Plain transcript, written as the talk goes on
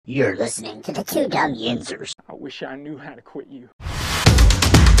You're listening to the Two Dumb Yinzers. I wish I knew how to quit you.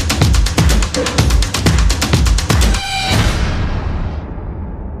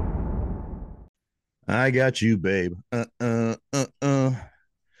 I got you, babe. Good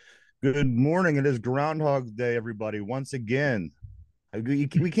morning. It is Groundhog Day, everybody. Once again, we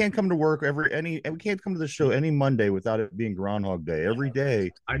can't come to work we can't come to the show any Monday without it being Groundhog Day. Every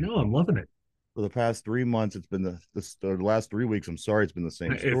day I know, I'm loving it. for the past 3 months, it's been the last 3 weeks. I'm sorry, it's been the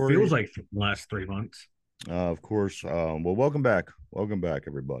same It story. feels like the last 3 months. Of course. Well, welcome back,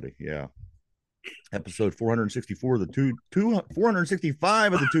 everybody. Yeah, episode 464 of the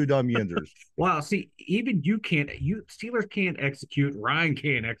 465 of the Two Dumb Yinzers. Wow, see, even you Steelers can't execute, Ryan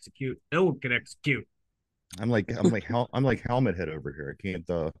can't execute, no one can execute. I'm like helmet head over here. I can't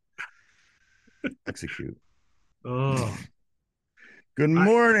execute. Oh, Good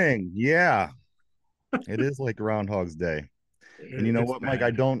morning. Yeah, it is like Groundhog's Day. And you know what, Mike?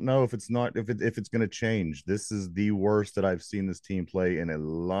 I don't know if it's going to change. This is the worst that I've seen this team play in a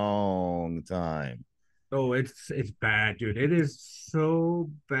long time. Oh, it's bad, dude. It is so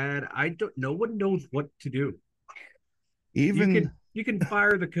bad. No one knows what to do. Even you can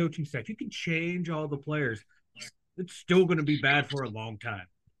fire the coaching staff. You can change all the players. It's still going to be bad for a long time.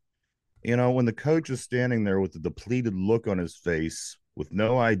 when the coach is standing there with the depleted look on his face, with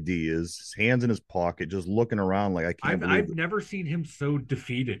no ideas, his hands in his pocket, just looking around like I've never seen him so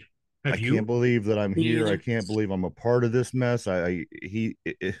defeated. I can't believe that I'm here. I can't believe I'm a part of this mess. He's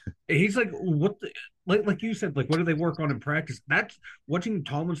like, what the, like you said, like, what do they work on in practice? That's watching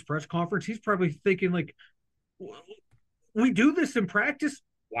Tomlin's press conference. He's probably thinking, like, we do this in practice.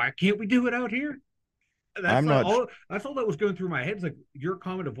 Why can't we do it out here? That's all that was going through my head. It's like your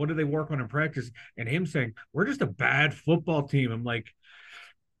comment of what do they work on in practice, and him saying we're just a bad football team. I'm like,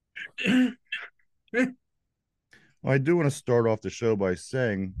 well, I do want to start off the show by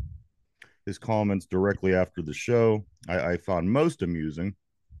saying his comments directly after the show I found most amusing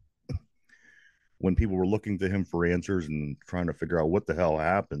when people were looking to him for answers and trying to figure out what the hell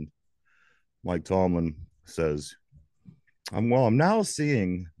happened. Mike Tomlin says, I'm now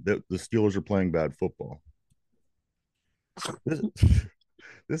seeing that the Steelers are playing bad football.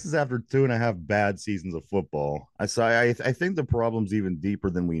 This is after 2.5 bad seasons of football. I think the problem's even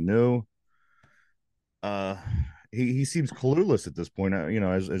deeper than we knew. He seems clueless at this point.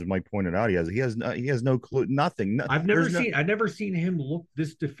 As Mike pointed out, he has no clue, nothing. I've never seen him look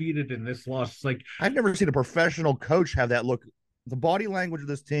this defeated in this loss. It's like I've never seen a professional coach have that look. The body language of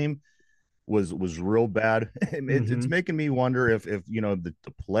this team was real bad. It's making me wonder if the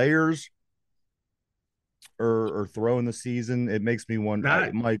players are throwing the season. It makes me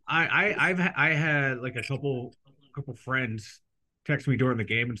wonder. Mike, I had like a couple friends text me during the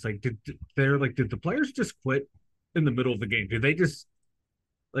game, and it's like, did the players just quit in the middle of the game? Did they just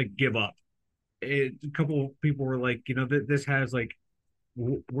like give up? A couple people were like, this has like,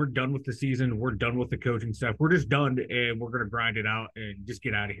 we're done with the season. We're done with the coaching stuff. We're just done, and we're gonna grind it out and just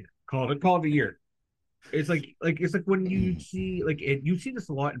get out of here. Call it a year. It's like when you see you see this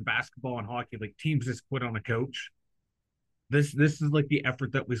a lot in basketball and hockey. Like teams just quit on a coach. This is like the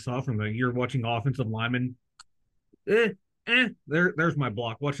effort that we saw from them. You're watching offensive linemen. There's my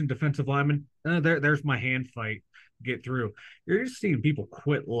block. Watching defensive linemen. There's my hand fight. Get through. You're just seeing people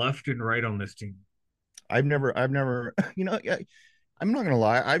quit left and right on this team. I've never, I'm not gonna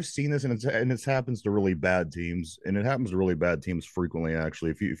lie. I've seen this, and it happens to really bad teams, and it happens to really bad teams frequently.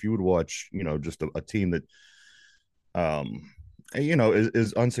 Actually, if you would watch, just a team that,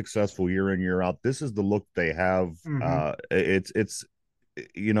 is unsuccessful year in year out, this is the look they have. It's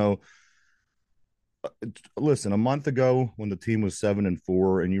listen, a month ago when the team was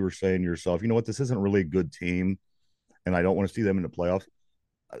 7-4, and you were saying to yourself, you know what, this isn't really a good team, and I don't want to see them in the playoffs.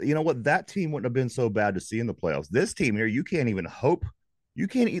 You know what? That team wouldn't have been so bad to see in the playoffs. This team here, you can't even hope. You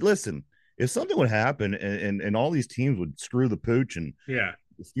can't listen. If something would happen and all these teams would screw the pooch and the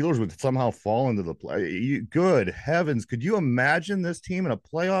Steelers would somehow fall into the play. Good heavens. Could you imagine this team in a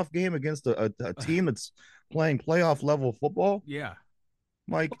playoff game against a team that's playing playoff level football? Yeah.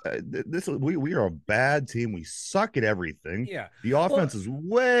 Mike, we are a bad team. We suck at everything. Yeah. The offense is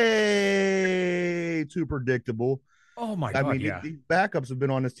way too predictable. Oh my God! These backups have been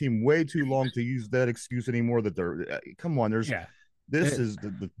on this team way too long to use that excuse anymore. That they're come on. The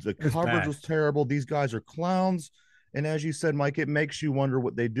coverage bad. was terrible. These guys are clowns, and as you said, Mike, it makes you wonder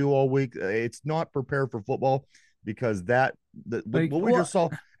what they do all week. It's not prepared for football because what we just saw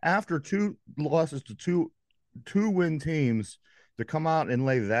after 2 losses to two win teams to come out and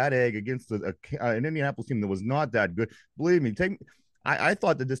lay that egg against an Indianapolis team that was not that good. Believe me, I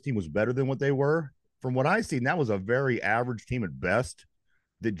thought that this team was better than what they were. From what I seen, that was a very average team at best.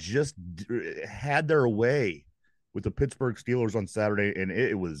 that just had their way with the Pittsburgh Steelers on Saturday, and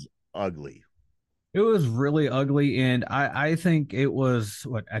it was ugly. It was really ugly, and I think it was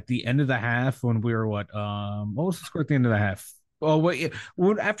what at the end of the half when we were what was the score at the end of the half? Oh wait,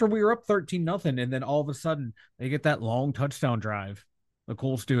 after we were up 13-0, and then all of a sudden they get that long touchdown drive, the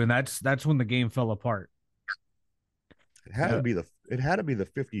Colts do, and that's when the game fell apart. It had to be the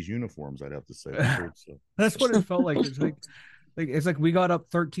 50s uniforms, I'd have to say. That's what it felt like. It's like we got up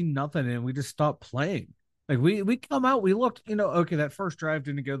 13-0 and we just stopped playing. Like we come out, we looked, okay, that first drive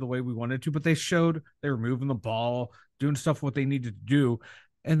didn't go the way we wanted to, but they showed they were moving the ball, doing stuff what they needed to do.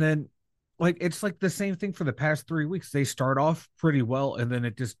 And then it's like the same thing for the past 3 weeks. They start off pretty well and then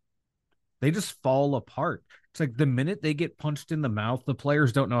they just fall apart. It's like the minute they get punched in the mouth, the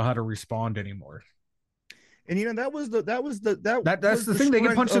players don't know how to respond anymore. And that's the thing. They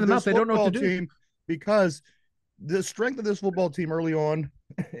get punched in the mouth. They don't know what to do. Because the strength of this football team early on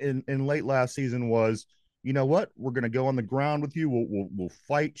in late last season was, you know what? We're going to go on the ground with you. We'll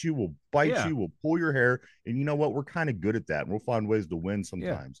fight you. We'll bite you. We'll pull your hair. And you know what? We're kind of good at that. And we'll find ways to win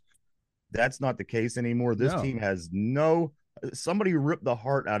sometimes. Yeah. That's not the case anymore. This team has somebody ripped the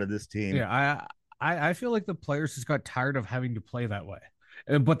heart out of this team. Yeah, I feel like the players just got tired of having to play that way.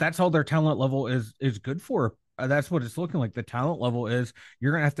 But that's all their talent level is good for. That's what it's looking like. The talent level is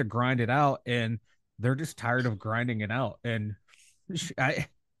you're going to have to grind it out. And they're just tired of grinding it out. And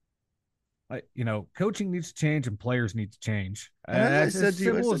coaching needs to change and players need to change. As I said to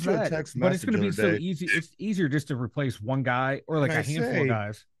you, I sent you a text message, but it's going to be so easy. It's easier just to replace one guy or like a handful of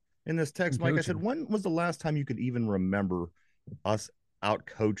guys. In this text, Mike, I said, when was the last time you could even remember us out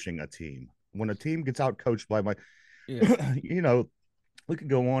coaching a team? When a team gets out coached by we could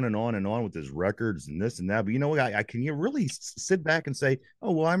go on and on and on with his records and this and that, but can you really sit back and say,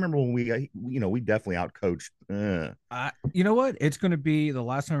 oh, well, I remember when we definitely outcoached. You know what? It's going to be the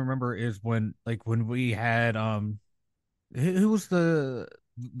last time I remember is when we had, who was the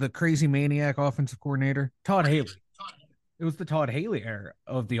crazy maniac offensive coordinator? Todd Haley. It was the Todd Haley era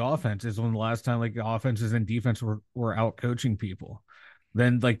of the offense is when the last time the offenses and defense were out coaching people.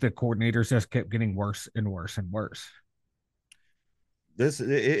 Then the coordinators just kept getting worse and worse and worse.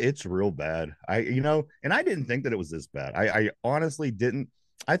 It's real bad. And I didn't think that it was this bad. I honestly didn't.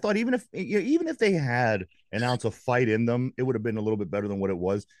 I thought even if they had an ounce of fight in them, it would have been a little bit better than what it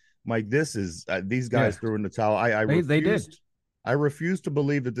was. Mike, this is these guys threw in the towel. They did. I refuse to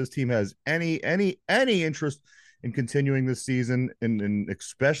believe that this team has any interest in continuing this season and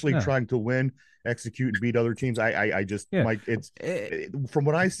especially trying to win, execute, and beat other teams. Mike, from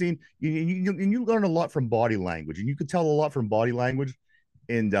what I've seen, you learn a lot from body language, and you could tell a lot from body language,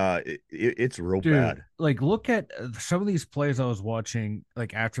 and it's real bad. Look at some of these plays I was watching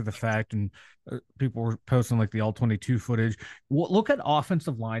after the fact, and people were posting the all-22 footage. Look at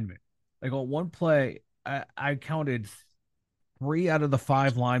offensive linemen. On one play, I counted 3 out of the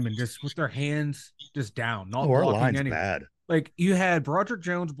 5 linemen just with their hands just down, not blocking anything. Bad. You had Broderick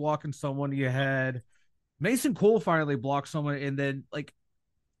Jones blocking someone, you had Mason Cole finally blocked someone, and then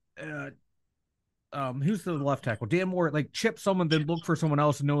who's the left tackle? Dan Moore chipped someone, then looked for someone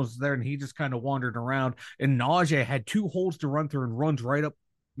else and no one's there, and he just kind of wandered around. And Najee had 2 holes to run through and runs right up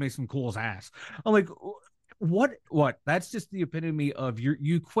Mason Cole's ass. I'm like, what? That's just the epitome of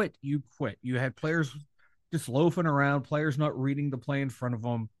you quit. You had players just loafing around, players not reading the play in front of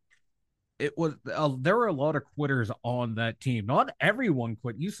them. It was there were a lot of quitters on that team. Not everyone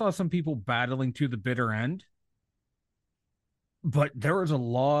quit. You saw some people battling to the bitter end, but there was a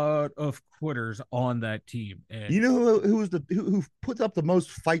lot of quitters on that team. And you know who put up the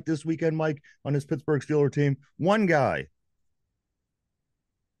most fight this weekend, Mike, on his Pittsburgh Steelers team? One guy,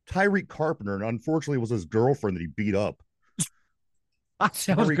 Tyreek Carpenter, and unfortunately, it was his girlfriend that he beat up. I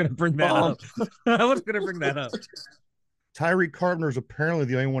was going to bring that up. I was going to bring that up. Tyreek Carpenter is apparently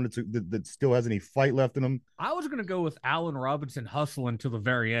the only one that still has any fight left in him. I was going to go with Allen Robinson hustling to the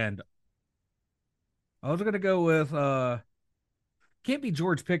very end. I was going to go with can't be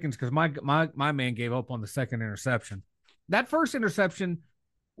George Pickens because my man gave up on the second interception. That first interception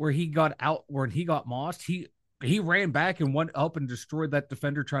where he got mossed, he ran back and went up and destroyed that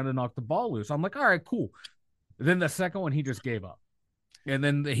defender trying to knock the ball loose. I'm like, all right, cool. Then the second one, he just gave up. And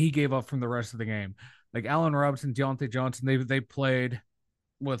then he gave up from the rest of the game. Allen Robinson, Deontay Johnson, they played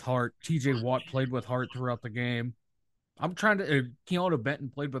with heart. TJ Watt played with heart throughout the game. I'm trying to Keanu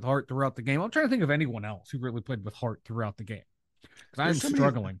Benton played with heart throughout the game. I'm trying to think of anyone else who really played with heart throughout the game. Because I'm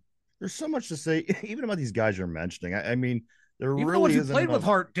struggling. There's so much to say, even about these guys you're mentioning. I mean, there even really the ones who played with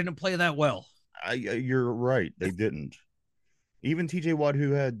heart didn't play that well. You're right. They didn't. Even TJ Watt,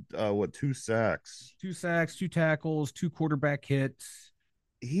 who had 2 sacks. 2 sacks, 2 tackles, 2 quarterback hits.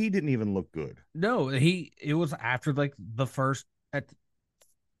 he didn't even look good. No, it was after like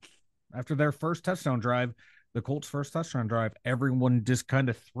after their first touchdown drive, the Colts' first touchdown drive, everyone just kind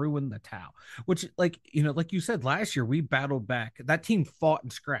of threw in the towel. Which, like like you said, last year we battled back. That team fought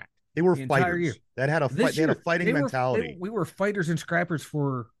and scrapped. They were the entire fighters year. that had a fight. They had a fighting mentality. We were fighters and scrappers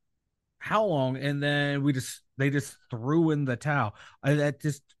for how long, and then they just threw in the towel.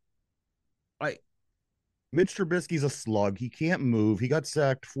 Mitch Trubisky's a slug. He can't move. He got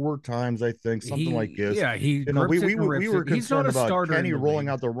sacked 4 times, I think, something like this. Yeah, he we were concerned about Kenny rolling league.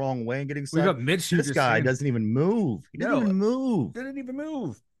 out the wrong way and getting sacked. We got Mitch. This guy doesn't even move. He didn't even move. Didn't even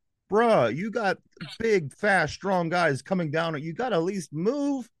move. Bruh, you got big, fast, strong guys coming down. You got to at least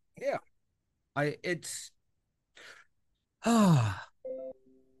move. Yeah. I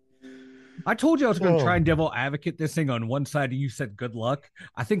told you I was going to try and devil advocate this thing on one side, and you said good luck.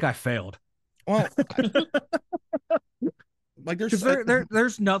 I think I failed. Well, like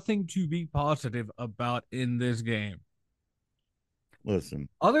there's nothing to be positive about in this game. Listen,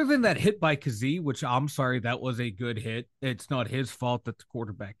 other than that hit by Kazee, which I'm sorry, that was a good hit. It's not his fault that the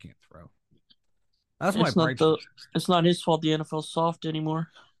quarterback can't throw. That's it's not his fault the NFL's soft anymore.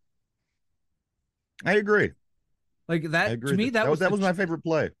 I agree. Like that to me, that was my favorite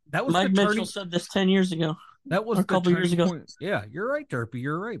play. That was Mike Mitchell said this 10 years ago. That was a couple years ago. Point. Yeah, you're right, Derpy.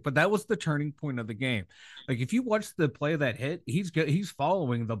 You're right. But that was the turning point of the game. Like if you watch the play of that hit, he's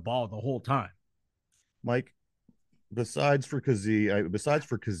following the ball the whole time. Mike, besides for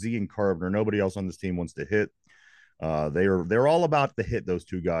Kazee and Carpenter, nobody else on this team wants to hit. They're all about the hit. Those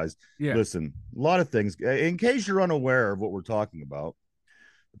two guys. Yeah. Listen, a lot of things. In case you're unaware of what we're talking about,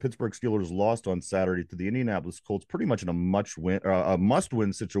 the Pittsburgh Steelers lost on Saturday to the Indianapolis Colts, pretty much in a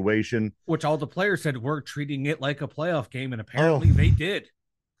must-win situation. Which all the players said we're treating it like a playoff game, and apparently they did.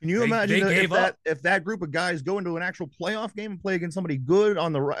 Can you imagine if that group of guys go into an actual playoff game and play against somebody good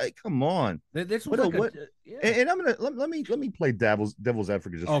on the right? Come on. This was And I'm gonna let me play devil's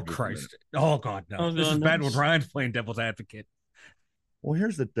advocate. Oh Christ! Oh God, no! This is bad when Ryan's playing devil's advocate. Well,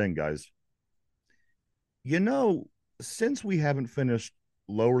 here's the thing, guys. Since we haven't finished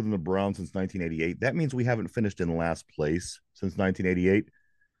lower than the Browns since 1988, that means we haven't finished in last place since 1988.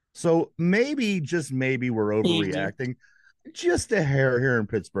 So maybe, just maybe, we're overreacting just a hair here in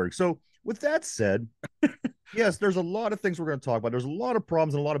Pittsburgh. So with that said, yes, there's a lot of things we're going to talk about. There's a lot of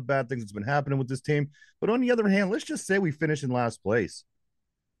problems and a lot of bad things that's been happening with this team. But on the other hand, let's just say we finish in last place.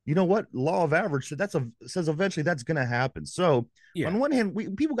 You know what? Law of average says eventually that's going to happen. So on one hand,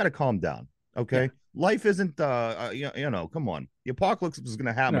 people got to calm down. Okay. Yeah. Life isn't, come on. The apocalypse is going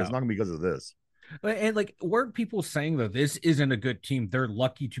to happen. No. It's not going to be because of this. And like, weren't people saying though, this isn't a good team? They're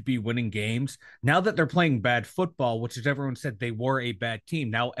lucky to be winning games. Now that they're playing bad football, which is everyone said they were a bad team.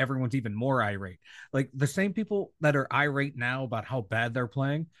 Now everyone's even more irate. Like the same people that are irate now about how bad they're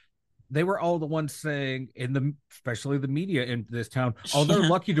playing, they were all the ones saying especially the media in this town, oh, they're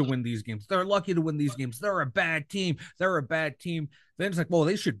lucky to win these games. They're lucky to win these games. They're a bad team. They're a bad team. Then it's like, well,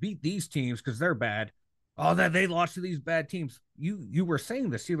 they should beat these teams because they're bad. Oh, that they lost to these bad teams. You were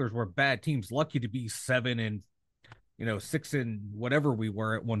saying the Steelers were bad teams, lucky to be 7 and 6 and whatever we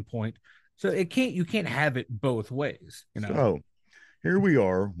were at one point. So you can't have it both ways. So here we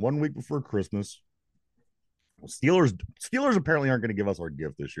are, 1 week before Christmas. Steelers apparently aren't going to give us our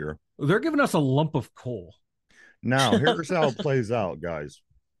gift this year. They're giving us a lump of coal. Now, here's how it plays out, guys.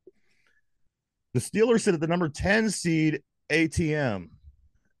 The Steelers sit at the number 10 seed ATM.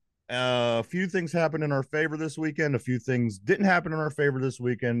 A few things happened in our favor this weekend. A few things didn't happen in our favor this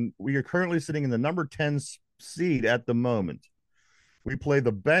weekend. We are currently sitting in the number 10 seed at the moment. We play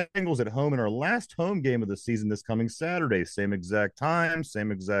the Bengals at home in our last home game of the season this coming Saturday. Same exact time,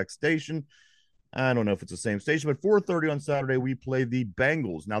 same exact station. I don't know if it's the same station, but 4:30 on Saturday, we play the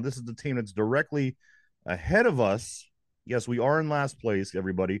Bengals. Now, this is the team that's directly ahead of us. Yes, we are in last place,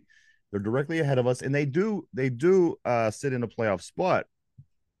 everybody. They're directly ahead of us, and they do sit in a playoff spot.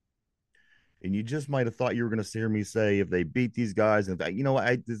 And you just might have thought you were going to hear me say if they beat these guys, and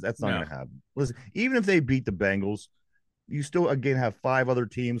that's not going to happen. Listen, even if they beat the Bengals, you still, again, have 4 other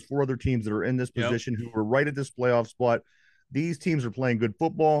teams that are in this position who are right at this playoff spot. These teams are playing good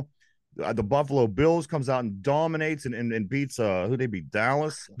football. The Buffalo Bills comes out and dominates and beats who they beat,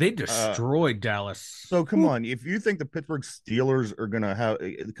 Dallas. They destroyed Dallas. So come on, if you think the Pittsburgh Steelers are gonna have,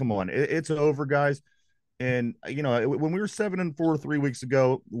 come on, it's over, guys. And when we were 7-4 3 weeks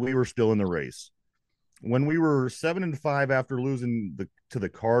ago, we were still in the race. When we were 7-5 after losing to the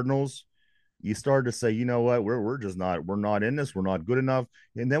Cardinals, you started to say, you know what, we're not in this. We're not good enough.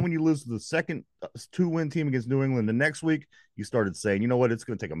 And then when you lose to the second 2-win team against New England the next week, you started saying, you know what, it's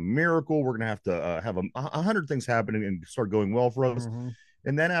going to take a miracle. We're going to have 100 things happening and start going well for us. Mm-hmm.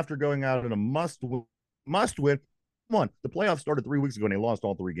 And then after going out in a must win, come on, the playoffs started 3 weeks ago and they lost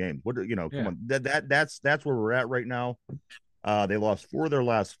all 3 games. What come on, that's where we're at right now. They lost 4 of their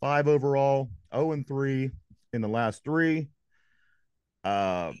last 5 overall, 0-3 in the last 3.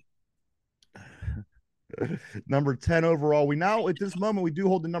 Number 10 overall. We now at this moment we do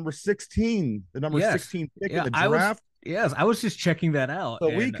hold the number 16, the number 16 pick in the draft. I was just checking that out.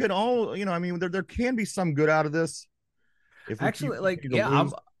 So we could all, I mean, there can be some good out of this. If actually,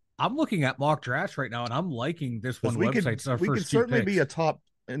 I'm looking at mock drafts right now, and I'm liking this one website. We could certainly be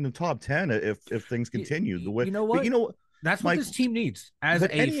in the top 10 if things continue the way. You know what? That's what this team needs. As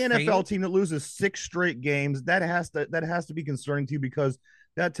any NFL team that loses 6 straight games, that has to be concerning to you, because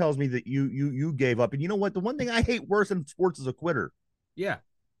that tells me that you gave up. And you know what? The one thing I hate worse in sports is a quitter. Yeah.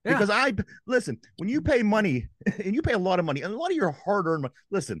 Because listen, when you pay money and you pay a lot of money and a lot of your hard-earned money,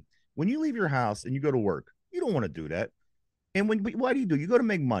 listen, when you leave your house and you go to work, you don't want to do that. And why do? You go to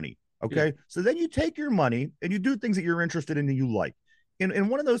make money. Okay. Yeah. So then you take your money and you do things that you're interested in and you like. And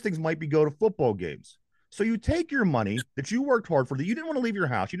one of those things might be go to football games. So you take your money that you worked hard for, that you didn't want to leave your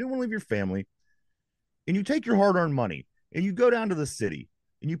house, you didn't want to leave your family, and you take your hard-earned money and you go down to the city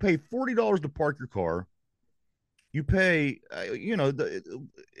and you pay $40 to park your car. You pay,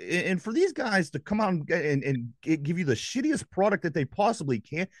 and for these guys to come out and give you the shittiest product that they possibly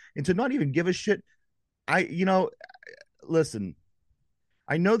can, and to not even give a shit. Listen,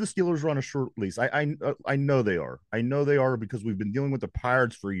 I know the Steelers are on a short lease. I know they are. I know they are, because we've been dealing with the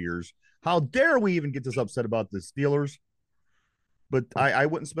Pirates for years. How dare we even get this upset about the Steelers? But I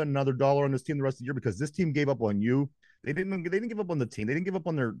wouldn't spend another dollar on this team the rest of the year, because this team gave up on you. They didn't give up on the team. They didn't give up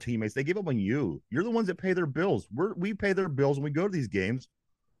on their teammates. They gave up on you. You're the ones that pay their bills. We pay their bills when we go to these games,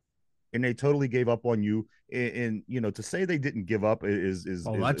 and they totally gave up on you. And to say they didn't give up is that's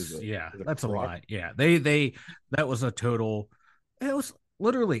a lie. Yeah, that was a total. It was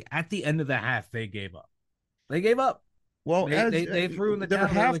literally at the end of the half they gave up. They gave up. Well, they threw in the their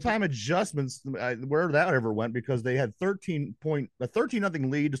halftime adjustments, wherever that ever went, because they had a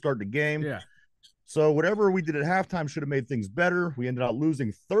 13-0 lead to start the game. Yeah. So whatever we did at halftime should have made things better. We ended up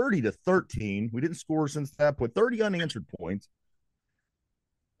losing 30-13. We didn't score since that point. 30 unanswered points.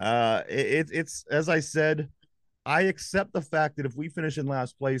 It's as I said, I accept the fact that if we finish in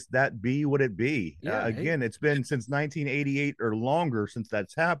last place, that be what it be. Yeah, again, it's been since 1988 or longer since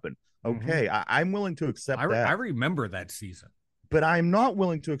that's happened. Okay, I'm willing to accept that. I remember that season. But I'm not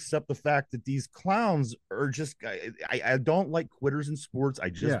willing to accept the fact that these clowns are just, I don't like quitters in sports. I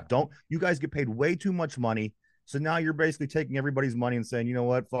just don't. You guys get paid way too much money. So now you're basically taking everybody's money and saying, you know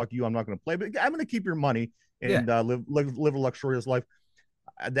what, fuck you, I'm not going to play, but I'm going to keep your money and live a luxurious life.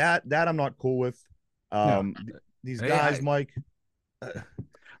 That I'm not cool with. These guys, Mike,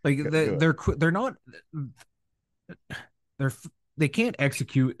 they can't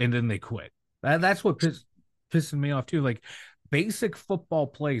execute and then they quit. That's what pissing me off too. Like, basic football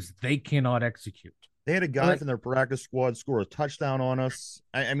plays they cannot execute. They had a guy from their practice squad score a touchdown on us.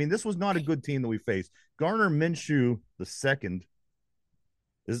 I mean, this was not a good team that we faced. Gardner Minshew II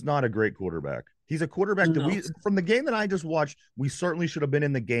is not a great quarterback. He's a quarterback that from the game that I just watched, we certainly should have been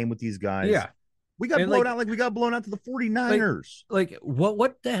in the game with these guys. Yeah. We got blown out like we got blown out to the 49ers. Like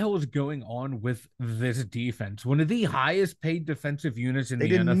what the hell is going on with this defense? One of the highest paid defensive units in the NFL.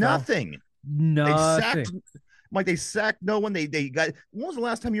 They did nothing. Nothing. They sacked no one. They got. When was the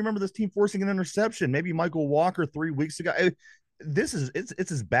last time you remember this team forcing an interception? Maybe Michael Walker 3 weeks ago.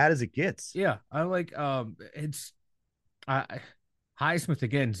 It's as bad as it gets. Yeah, I like Highsmith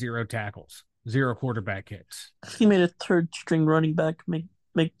again, 0 tackles, 0 quarterback hits. He made a third string running back make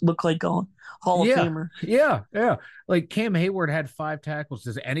look like a Hall of Famer. Yeah. Like Cam Hayward had 5 tackles.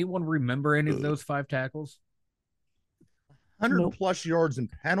 Does anyone remember any of those 5 tackles? 100 plus yards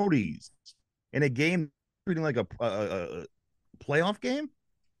and penalties in a game treating like a playoff game.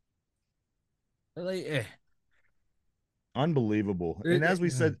 Unbelievable. And as we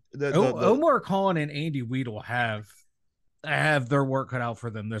said, Omar Khan and Andy Weedle have their work cut out for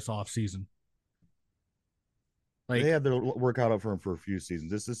them this offseason. They have their work out for them for a few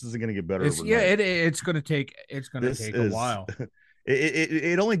seasons. This isn't going to get better. It's going to take a while.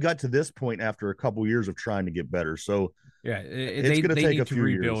 It only got to this point after a couple years of trying to get better. So it's going to take a few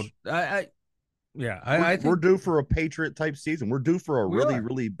rebuild. Years. We're due for a Patriot type season. We're due for a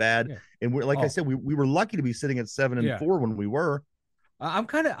really bad. And we're I said, we were lucky to be sitting at 7-4 when we were. I'm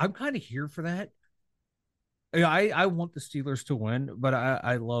kind of here for that. I want the Steelers to win, but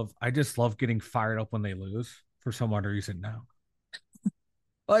I just love getting fired up when they lose for some odd reason now.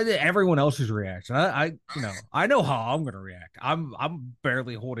 Everyone else's reaction. I know how I'm going to react. I'm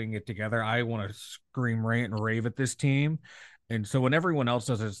barely holding it together. I want to scream, rant, and rave at this team, And so when everyone else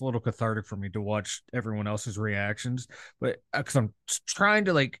does it, it's a little cathartic for me to watch everyone else's reactions. But because I'm trying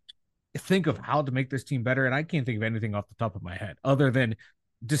to like think of how to make this team better, and I can't think of anything off the top of my head other than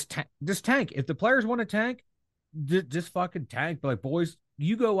just tank. If the players want to tank, just fucking tank. But like, boys,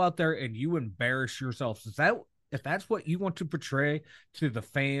 you go out there and you embarrass yourselves. If that's what you want to portray to the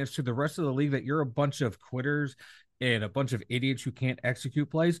fans, to the rest of the league, that you're a bunch of quitters and a bunch of idiots who can't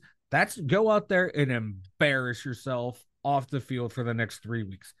execute plays, that's go out there and embarrass yourself off the field for the next 3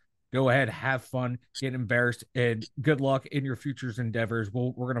 weeks. Go ahead, have fun, get embarrassed, and good luck in your future's endeavors.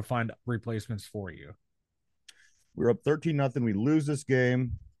 We're going to find replacements for you. We're up 13-0. We lose this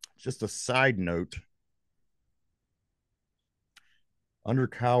game. Just a side note. Under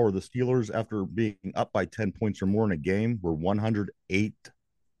Cowher, the Steelers, after being up by 10 points or more in a game, were 108-1-1.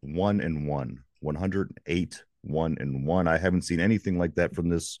 108-1-1. I haven't seen anything like that from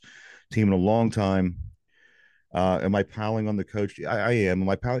this team in a long time. Am I piling on the coach? I am. Am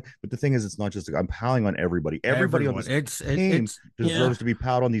I piling? But the thing is, it's not just I'm piling on everybody. Everybody on this team deserves to be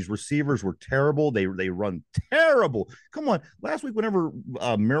piled on. These receivers were terrible. They run terrible. Come on. Last week, whenever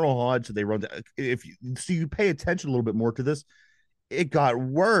Merrill Hodge said they run, if you pay attention a little bit more to this, it got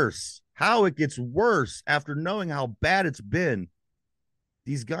worse. How it gets worse after knowing how bad it's been.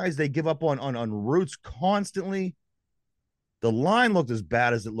 These guys, they give up on routes constantly. The line looked as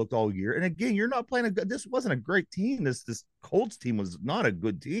bad as it looked all year. And again, you're not playing this wasn't a great team. This Colts team was not a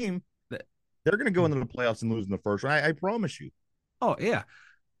good team. They're going to go into the playoffs and lose in the first round. I promise you. Oh yeah.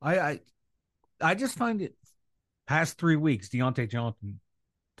 I just find it past 3 weeks, Deontay Johnson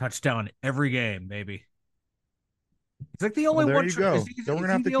touchdown every game, baby. It's like the only one. There you go. Then we're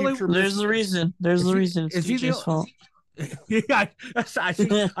gonna have to keep There's the reason. There's the reason. It's DJ's fault. Yeah, I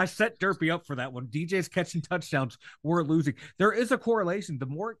set Derpy up for that one. DJ's catching touchdowns, we're losing. There is a correlation. The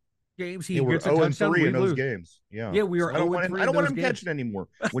more games he gets a touchdown, we in those lose. games. Yeah, we are. So I don't want him catching anymore.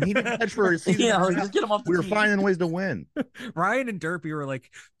 When he didn't catch for a season, just get him off the we were team. finding ways to win. Ryan and Derpy were like,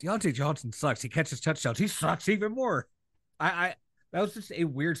 Deontay Johnson sucks. He catches touchdowns. He sucks even more. That was just a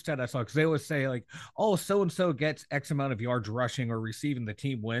weird stat I saw because they always say like, oh, so and so gets X amount of yards rushing or receiving, the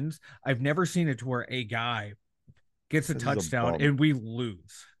team wins. I've never seen it to where a guy gets a touchdown and we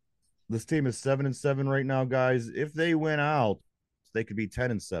lose. This team is 7-7 right now, guys. If they win out, they could be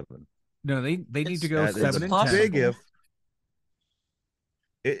 10-7. No, they need to go 7-10. Big if.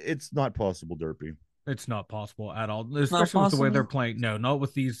 It's not possible, Derpy. It's not possible at all, especially with the way they're playing. No, not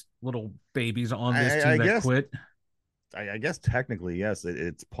with these little babies on this team that quit. I guess technically, yes,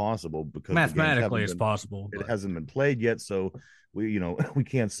 it's possible because mathematically it's possible. It hasn't been played yet, so we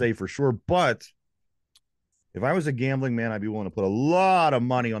can't say for sure. But if I was a gambling man, I'd be willing to put a lot of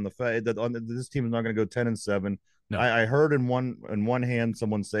money on the fact that this team is not going to go 10-7. No. I heard in one hand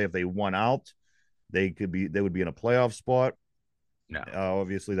someone say if they won out, they would be in a playoff spot. No,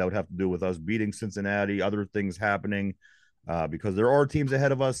 obviously that would have to do with us beating Cincinnati, other things happening. Because there are teams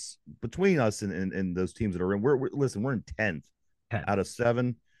ahead of us, between us and those teams that are in. We're in 10th out of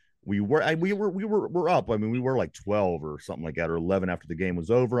 7. We're up. I mean, we were like 12 or something like that, or 11 after the game was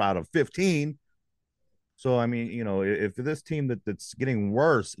over out of 15. So I mean, if this team that's getting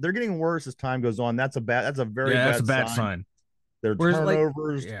worse, they're getting worse as time goes on. That's a very bad sign. Their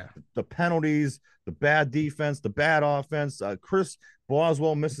turnovers, the penalties, the bad defense, the bad offense. Chris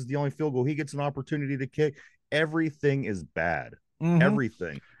Boswell misses the only field goal. He gets an opportunity to kick. Everything is bad. Mm-hmm.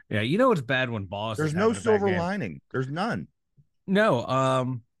 Everything. Yeah, it's bad when Boss. There's no silver lining. There's none.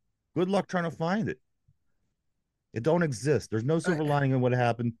 No. Good luck trying to find it. It don't exist. There's no silver lining in what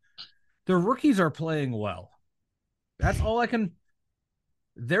happened. The rookies are playing well. That's all I can.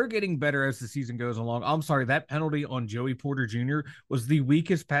 They're getting better as the season goes along. I'm sorry, that penalty on Joey Porter Jr. was the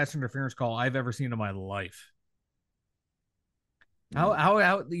weakest pass interference call I've ever seen in my life.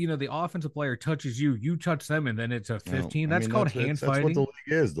 How the offensive player touches you touch them, and then it's a 15. That's called hand fighting. That's what the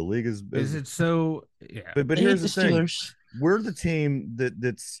league is. The league is it so? Yeah. But here's the thing: we're the team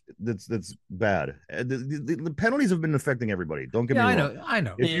that's bad. The penalties have been affecting everybody. Don't get me wrong. I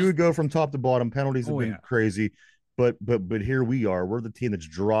know. If you would go from top to bottom, penalties have been crazy. But here we are. We're the team that's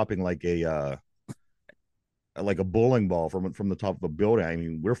dropping like a bowling ball from the top of a building. I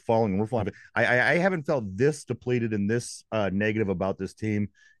mean, we're falling. I haven't felt this depleted and this negative about this team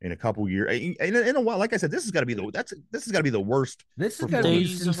in a couple years. In a while, like I said, this has got to be the worst. This is got to be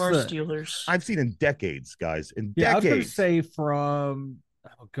days of our Steelers I've seen in decades, guys. Decades. I was going to say from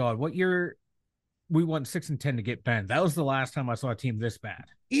what year we won 6-10 to get Ben. That was the last time I saw a team this bad.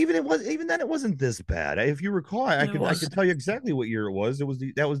 Even then, it wasn't this bad. If you recall, I can tell you exactly what year it was.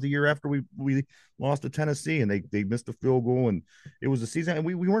 That was the year after we lost to Tennessee and they missed a field goal, and it was a season, and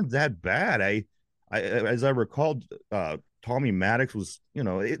we weren't that bad. As I recalled, Tommy Maddox was,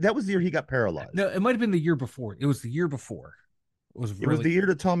 that was the year he got paralyzed. No, it might have been the year before. It was the year before. It was the year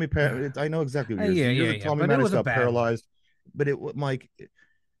that Tommy. I know exactly what it is. Yeah, the year yeah, that Tommy but Maddox it was got paralyzed. But it, Mike,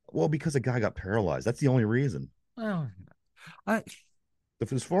 well, because a guy got paralyzed. That's the only reason. Well,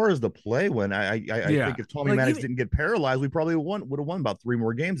 as far as the play went, I think if Tommy Maddox didn't get paralyzed, we probably would have won about 3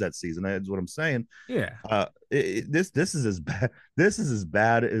 more games that season. That's what I'm saying. Yeah. This is as bad. This is as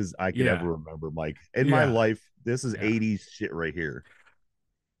bad as I could ever remember, Mike. In my life, this is 80s shit right here.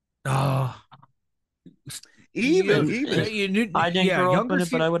 Even I didn't grow up in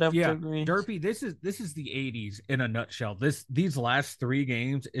it, but I would have to agree. Derpy, this is the 80s in a nutshell. These last 3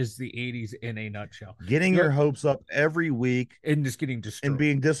 games is the 80s in a nutshell. Getting your hopes up every week and just getting destroyed and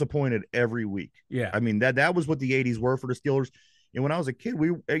being disappointed every week. Yeah, I mean that was what the 80s were for the Steelers. And when I was a kid,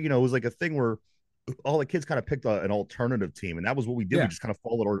 we it was like a thing where all the kids kind of picked an alternative team, and that was what we did. We just kind of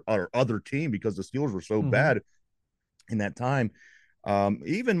followed our other team because the Steelers were so bad in that time.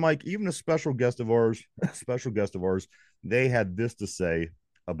 Even Mike, even a special guest of ours, they had this to say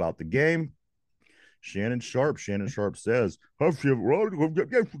about the game. Shannon Sharp says, in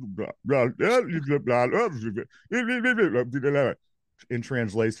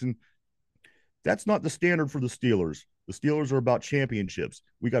translation, that's not the standard for the Steelers. The Steelers are about championships.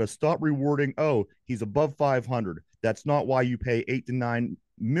 We got to stop rewarding. Oh, he's above 500. That's not why you pay 8 to 9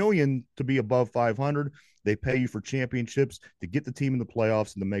 million to be above 500. They pay you for championships, to get the team in the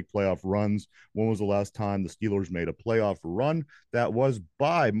playoffs and to make playoff runs. When was the last time the Steelers made a playoff run? That was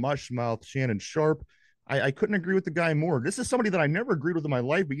by mushmouth Shannon Sharp. I couldn't agree with the guy more. This is somebody that I never agreed with in my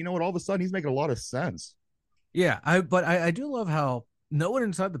life, but you know what? All of a sudden, he's making a lot of sense. Yeah, I do love how no one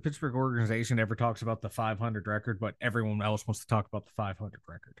inside the Pittsburgh organization ever talks about the 500 record, but everyone else wants to talk about the 500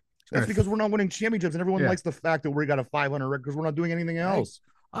 record. That's because we're not winning championships, and everyone likes the fact that we got a 500 record because we're not doing anything else.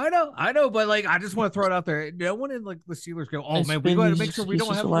 I know, but like, I just want to throw it out there. No one in like the Steelers go, "Oh man, we got to make sure we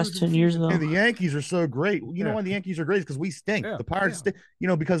don't have the last 10 years." Though. Hey, the Yankees are so great. You know why the Yankees are great? Because we stink. The Pirates, stink,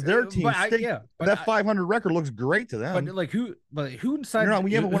 because their team stink. But that 500 record looks great to them. But like, who inside?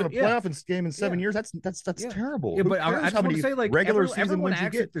 We haven't won a playoff game in 7 years. That's terrible. Yeah, but I just want to say, like, regular season wins you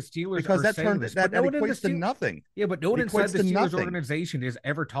get the Steelers because that equates to nothing. Yeah, but no one inside the Steelers organization is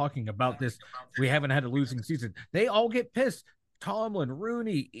ever talking about this. We haven't had a losing season. They all get pissed. Tomlin,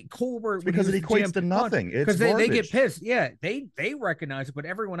 Rooney, Colbert, because it equates to nothing. Because they get pissed. Yeah, they recognize it, but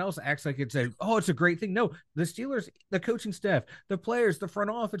everyone else acts like it's a great thing. No, the Steelers, the coaching staff, the players, the front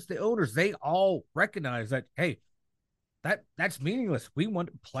office, the owners, they all recognize that. Hey, that's meaningless. We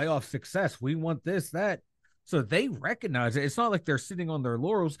want playoff success. We want this, that. So they recognize it. It's not like they're sitting on their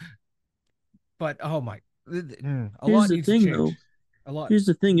laurels. But a lot needs to change. A lot. Here's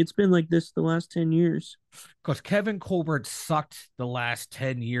the thing. It's been like this the last 10 years. Because Kevin Colbert sucked the last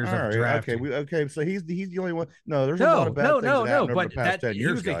 10 years of drafting. Okay. So he's the only one. No, there's a lot of bad things that happened over the past 10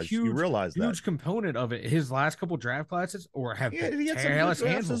 years, guys. You realize that. Huge component of it. His last couple draft classes he had some good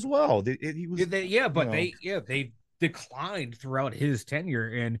drafts as well. They declined throughout his tenure,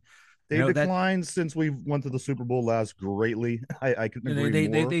 and they declined since we went to the Super Bowl last greatly. I couldn't agree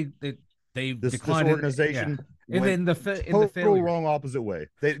more. They this declined organization. And then the wrong opposite way.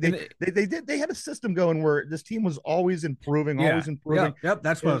 They had a system going where this team was always improving. Yep,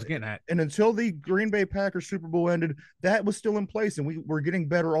 that's what I was getting at. And until the Green Bay Packers Super Bowl ended, that was still in place, and we were getting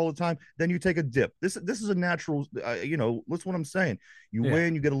better all the time. Then you take a dip. This is a natural. That's what I'm saying. You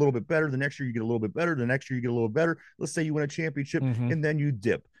win, you get a little bit better. The next year you get a little bit better. The next year you get a little better. Let's say you win a championship, and then you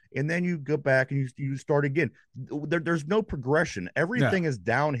dip. And then you go back and you start again. There's no progression. Everything is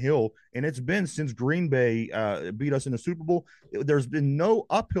downhill, and it's been since Green Bay beat us in the Super Bowl. There's been no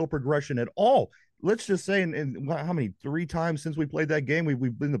uphill progression at all. Let's just say, in how many 3 times since we played that game, we've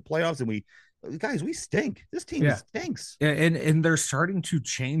been in the playoffs, and we stink. This team stinks. Yeah, and they're starting to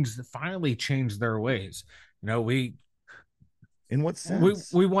finally change their ways. In what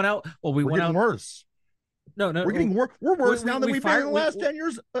sense? We went out. Well, we went out worse. No, we're getting worse. We're worse now than we've been in the last 10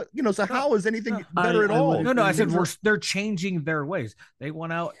 years. So how is anything better at all? No. I said they're changing their ways. They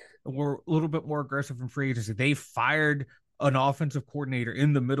went out and were a little bit more aggressive in free agency. They fired an offensive coordinator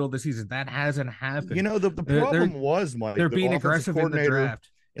in the middle of the season. That hasn't happened. The problem was, Mike, they're being aggressive in the draft.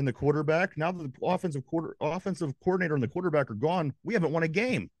 And the quarterback. Now that the offensive coordinator and the quarterback are gone, we haven't won a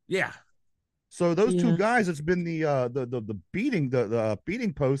game. Yeah. So those 2 guys, it's been the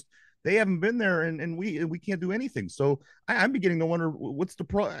beating post. They haven't been there, and we can't do anything. So I'm beginning to wonder what's the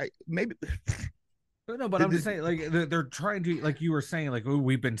maybe. No, but I'm just saying, like, they're trying to, like you were saying, like, oh,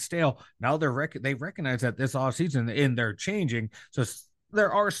 we've been stale. Now they recognize that this offseason, and they're changing. So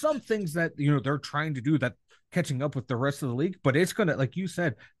there are some things that they're trying to do that catching up with the rest of the league. But it's gonna, like you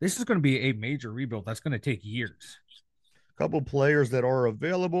said, this is gonna be a major rebuild that's gonna take years. couple players that are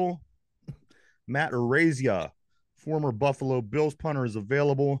available. Matt Araiza, former Buffalo Bills punter, is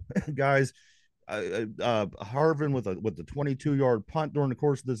available. Guys, Harvin with the 22-yard punt during the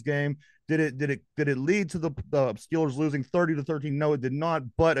course of this game. Did it lead to the Steelers losing 30-13? No, it did not.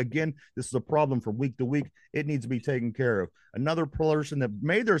 But again, this is a problem from week to week. It needs to be taken care of. Another person that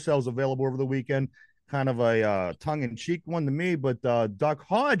made themselves available over the weekend, kind of a tongue-in-cheek one to me, but Duck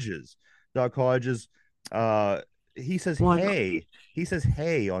Hodges. He says, hey. He says,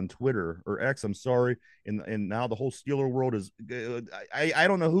 hey, on Twitter or X, I'm sorry. And now the whole Steeler world is, I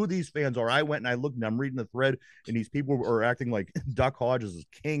don't know who these fans are. I went and I looked and I'm reading the thread, and these people are acting like Duck Hodges is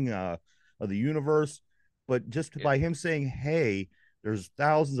king of the universe. But just by him saying, hey, there's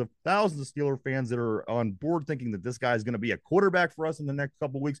thousands of Steeler fans that are on board thinking that this guy is going to be a quarterback for us in the next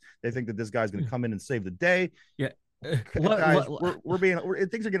couple of weeks. They think that this guy's going to come in and save the day. Yeah. Guys,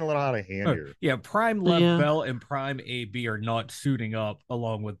 things are getting a little out of hand here. Yeah, Prime Lev Bell and Prime AB are not suiting up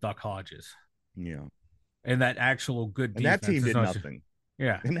along with Duck Hodges. Yeah. And that actual good defense. And that team did nothing.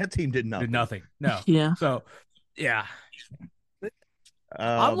 Yeah. And that team did nothing. Did nothing. No. Yeah. So, yeah.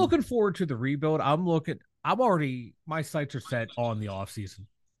 I'm looking forward to the rebuild. My sights are set on the offseason.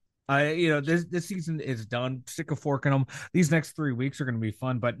 This season is done. Stick a fork in them. These next 3 weeks are going to be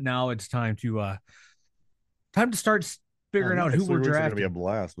fun, but now it's time to start figuring out who we're drafting. It's going to be a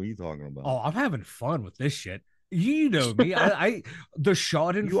blast. What are you talking about? Oh, I'm having fun with this shit. You know me. The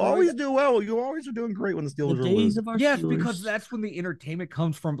Schadenfreude. You always do well. You always are doing great when the Steelers are losing. Yes, because that's when the entertainment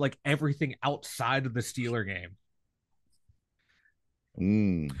comes from, like everything outside of the Steeler game.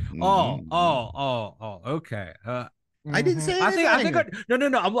 Okay. I didn't say anything. I think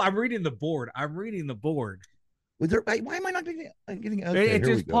no. I'm reading the board. Why am I not getting okay, it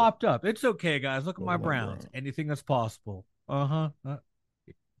just popped up. It's okay, guys. Look at my Browns. Anything that's possible. You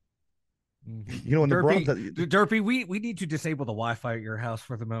know, when the Browns, Derpy, we need to disable the Wi-Fi at your house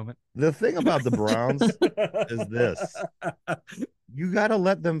for the moment. The thing about the Browns is this: you got to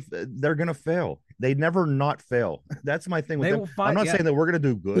let them. They're going to fail. They never not fail. That's my thing with them. I'm not saying that we're going to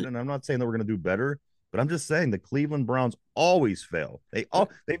do good, and I'm not saying that we're going to do better. But I'm just saying the Cleveland Browns always fail. They've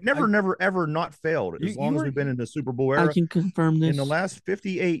never ever not failed as long as we've been in the Super Bowl era. I can confirm this. In the last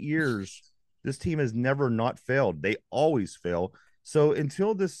 58 years, this team has never not failed. They always fail. So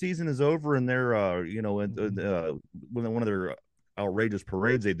until this season is over and they're when one of their outrageous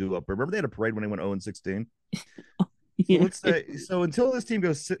parades they do up. Remember they had a parade when they went 0-16. So let's say until this team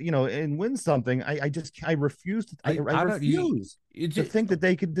goes, and wins something, I refuse to. I refuse to think that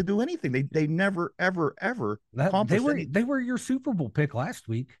they could do anything. They never ever accomplished anything. They were your Super Bowl pick last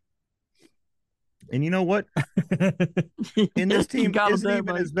week. And you know what? And this team isn't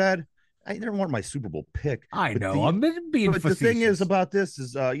even as bad. I never want my Super Bowl pick. I know. I'm being facetious. The thing is about this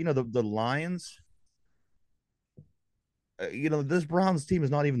is, the Lions. This Browns team is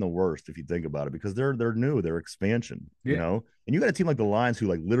not even the worst if you think about it, because they're new, they're expansion, and you got a team like the Lions who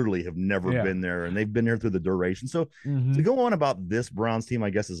like literally have never been there, and they've been there through the duration. So to go on about this Browns team, I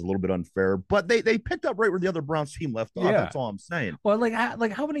guess, is a little bit unfair, but they picked up right where the other Browns team left off. That's all I'm saying. Well, like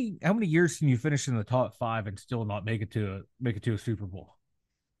how many years can you finish in the top 5 and still not make it to a Super Bowl?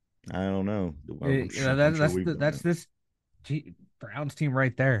 I don't know. That's this Browns team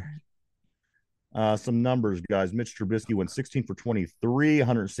right there. Some numbers, guys. Mitch Trubisky went 16 for 23,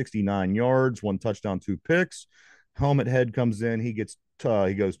 169 yards, 1 touchdown, 2 picks. Helmet Head comes in. He goes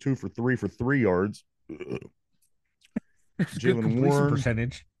 2 for 3 yards. Jalen Warren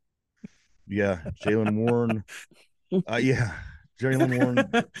percentage. Yeah, Jalen Warren. Jalen Warren.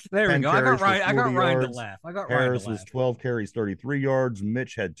 There we go. I got Ryan to laugh. Harris was 12 carries, 33 yards.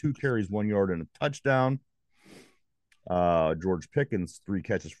 Mitch had 2 carries, 1 yard, and a touchdown. George Pickens 3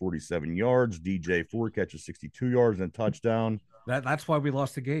 catches, 47 yards. DJ 4 catches, 62 yards, and a touchdown. That's why we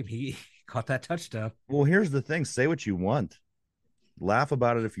lost the game. He caught that touchdown. Well, here's the thing: say what you want, laugh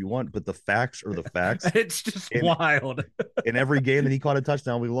about it if you want, but the facts are the facts. It's just wild. In every game that he caught a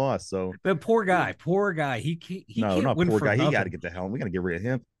touchdown, we lost. So the poor guy. He can't win for nothing. He got to get the hell. We got to get rid of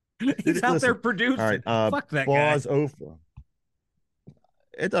him. He's out there producing. All right, fuck that guy. Ofa.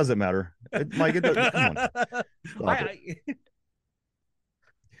 It doesn't matter. Mike, come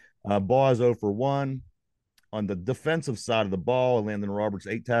on. Baugh is 0 for 1. On the defensive side of the ball, Landon Roberts,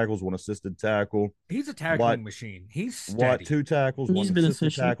 8 tackles, 1 assisted tackle. He's a tackling machine. He's steady. 2 tackles, 1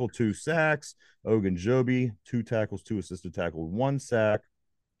 assisted tackle, 2 sacks. Ogunjobi, 2 tackles, 2 assisted tackles, 1 sack.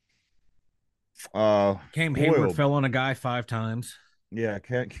 Cam Hayward fell on a guy 5 times. Yeah,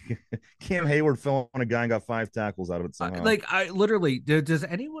 Cam Hayward fell on a guy and got 5 tackles out of it somehow. I literally, does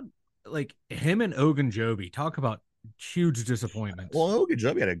anyone like him and Ogunjobi talk about huge disappointments? Well,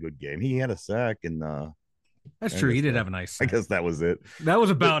 Ogunjobi had a good game. He had a sack and That's I true. He guess did that- have a nice I sack. guess that was it. That was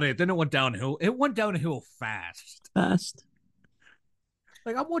about it. Then it went downhill. It went downhill fast. Fast.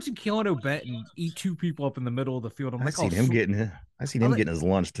 Like I'm watching Keanu Benton eat two people up in the middle of the field. I'm I like, seen oh, him getting. I seen him getting his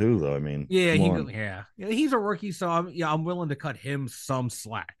lunch too, though. I mean, yeah, come on. yeah, he's a rookie, so I'm willing to cut him some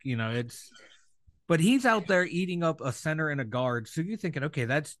slack. You know, but he's out there eating up a center and a guard. So you're thinking, okay,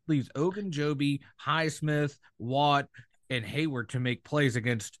 that leaves Ogunjobi, Highsmith, Watt, and Hayward to make plays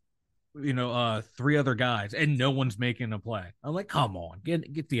against, three other guys, and no one's making a play. I'm like, come on,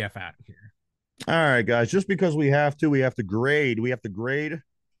 get the F out of here. All right, guys. Just because we have to grade. We have to grade.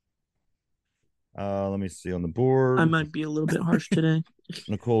 Let me see on the board. I might be a little bit harsh today.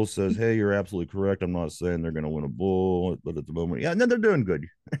 Nicole says, "Hey, you're absolutely correct. I'm not saying they're going to win a bowl, but at the moment, yeah, no, they're doing good.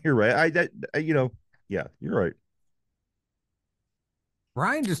 You're right. Yeah, you're right.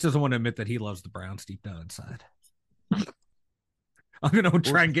 Ryan just doesn't want to admit that he loves the Browns deep down inside. I'm going to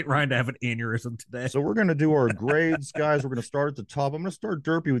try and get Ryan to have an aneurysm today. So we're going to do our grades, guys. We're going to start at the top. I'm going to start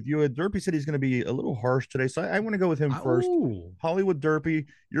Derpy with you. Derpy said he's going to be a little harsh today, so I want to go with him first. Hollywood Derpy,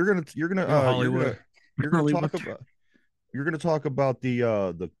 you're going to talk about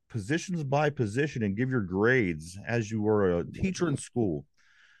the positions by position and give your grades as you were a teacher in school.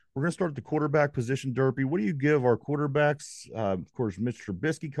 We're going to start at the quarterback position, Derpy. What do you give our quarterbacks? Of course, Mitch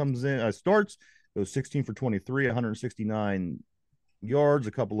Trubisky comes in, starts, goes 16 for 23, 169 yards,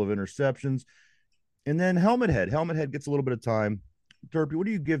 a couple of interceptions. And then Helmet Head gets a little bit of time. Derpy, what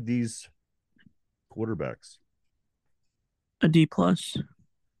do you give these quarterbacks? A D+. Because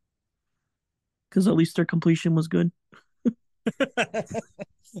at least their completion was good.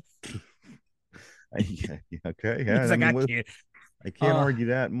 Okay. Yeah. I can't argue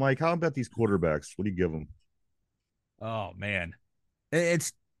that. Mike, how about these quarterbacks? What do you give them? Oh, man.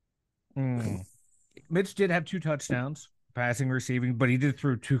 Mitch did have 2 touchdowns, passing, receiving, but he did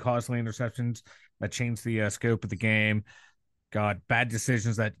throw 2 costly interceptions that changed the scope of the game. God, bad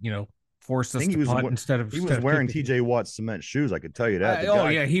decisions that, forced us to punt instead of... He was wearing TJ Watt's cement shoes, I could tell you that.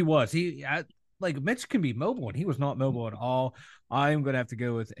 Yeah, he was. Mitch can be mobile, and he was not mobile at all. I'm going to have to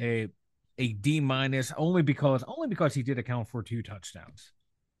go with a D- only because he did account for 2 touchdowns.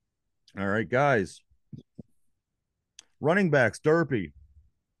 All right, guys. Running backs, Derpy.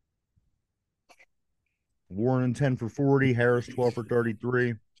 Warren 10 for 40, Harris 12 for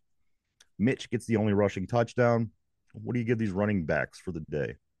 33. Mitch gets the only rushing touchdown. What do you give these running backs for the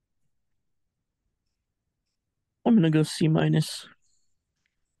day? I'm going to go C-.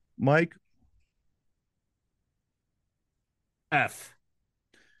 Mike? F.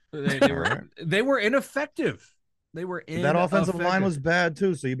 They were ineffective. That offensive line was bad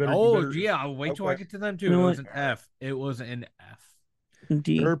too, so you better. I'll wait till I get to them too. It was an F. It was an F.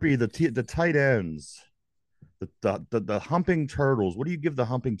 D. Derpy, the tight ends, the humping turtles. What do you give the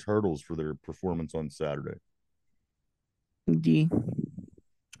humping turtles for their performance on Saturday? D.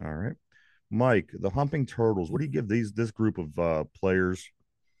 All right, Mike, the humping turtles. What do you give this group of players?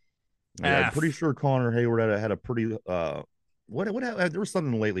 I'm pretty sure Connor Hayward had a pretty what there was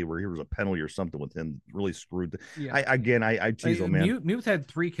something lately where there was a penalty or something with him really screwed. Yeah. I tease him, man. Muth had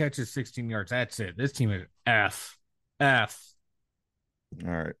 3 catches, 16 yards. That's it. This team is F. All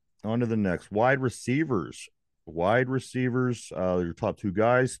right, on to the next. Wide receivers, your top 2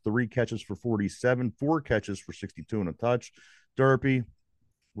 guys, 3 catches for 47, 4 catches for 62 and a touch. Derpy,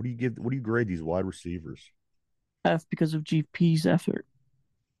 what do you grade these wide receivers? F, because of GP's effort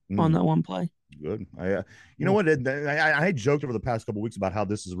on that one play. Good. You know what? I joked over the past couple of weeks about how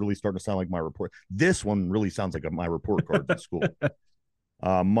this is really starting to sound like my report. This one really sounds like my report card at school.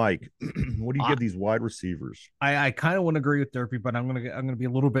 Mike, what do you give these wide receivers? I kind of want to agree with Derpy, but I'm gonna be a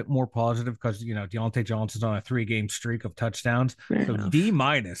little bit more positive because Deontay Johnson's on a 3-game streak of touchdowns. So D-,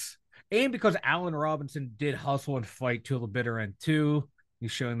 and because Allen Robinson did hustle and fight till the bitter end too.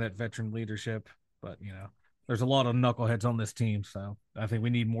 He's showing that veteran leadership, but there's a lot of knuckleheads on this team, so I think we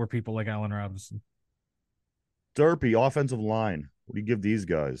need more people like Allen Robinson. Derpy, offensive line. What do you give these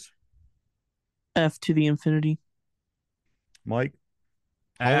guys? F to the infinity. Mike?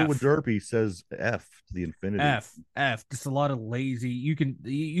 Hollywood Derpy says F to the infinity. F. Just a lot of lazy.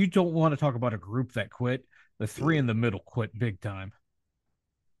 You don't want to talk about a group that quit. The 3 in the middle quit big time.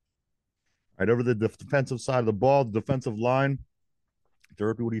 Right over the defensive side of the ball, the defensive line.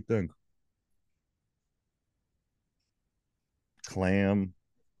 Derpy, what do you think? Clam,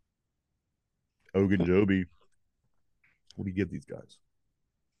 Ogunjobi. What do you give these guys?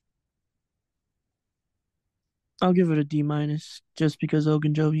 I'll give it a D- just because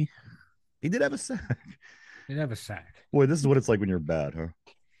Ogunjobi. He did have a sack. Boy, this is what it's like when you're bad, huh?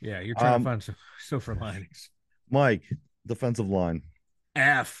 Yeah, you're trying to find some silver linings. Mike, defensive line.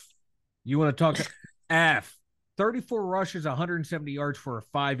 F. You want to talk F. 34 rushes, 170 yards for a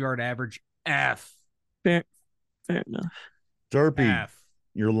 5-yard average. F. Fair enough. Derpy, F.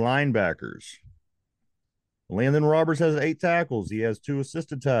 your linebackers. Landon Roberts has 8 tackles. He has 2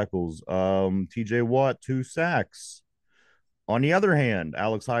 assisted tackles. TJ Watt, 2 sacks. On the other hand,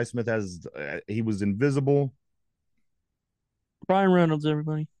 Alex Highsmith has he was invisible. Brian Reynolds,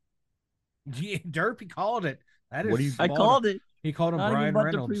 everybody. Yeah, Derpy called it. That What do is you- I called it. He called him Not Brian even Bud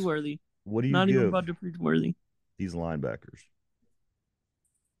Reynolds. Dupree-worthy. What do you Not give even Bud Dupree-worthy. these linebackers?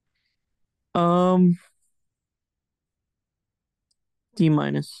 D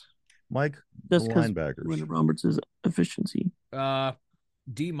minus. Mike, the Just because linebackers. Landon Roberts' efficiency.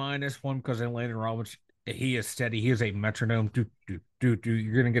 D minus, one because in Landon Roberts, he is steady. He is a metronome. You're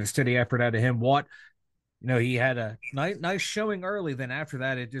gonna get a steady effort out of him. What? He had a nice showing early. Then after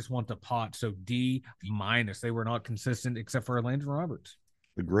that, it just went to pot. So D minus. They were not consistent except for Landon Roberts.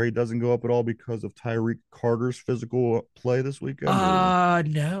 The grade doesn't go up at all because of Tyreek Carter's physical play this weekend.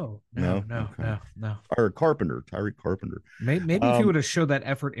 No. Okay. Or Carpenter, Tyreek Carpenter. Maybe if he would have showed that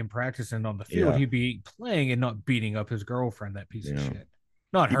effort in practice and on the field, he'd be playing and not beating up his girlfriend. That piece of shit.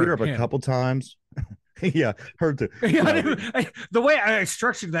 Not he hurt beat her up him. a couple times. Yeah, her too. The way I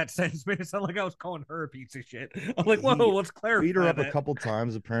structured that sentence made it sound like I was calling her a piece of shit. I'm like, whoa, let's clarify. Beat her up that. a couple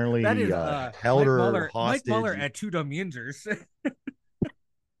times. Apparently, that he is held her Muller, hostage. Mike Muller at 2 dumb Yinzers.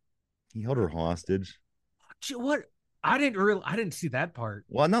 He held her hostage. What? I didn't see that part.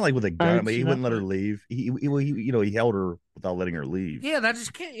 Well, not like with a gun, but he see wouldn't that let her part. leave. He held her without letting her leave. Yeah, that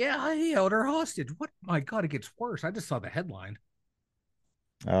just can't. Yeah, he held her hostage. What? My God, it gets worse. I just saw the headline.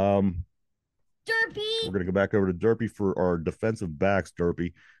 Derpy. We're gonna go back over to Derpy for our defensive backs.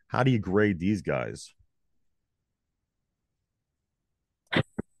 Derpy, how do you grade these guys?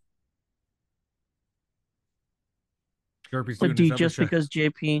 Derpy's A doing D his other just show. because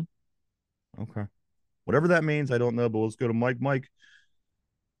JP. Okay, whatever that means, I don't know. But let's go to Mike. Mike,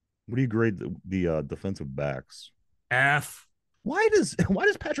 what do you grade the defensive backs? F. Why does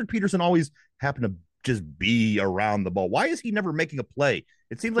Patrick Peterson always happen to just be around the ball? Why is he never making a play?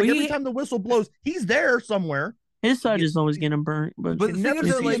 It seems like every time the whistle blows, he's there somewhere. His side is always getting burnt, but the thing Never is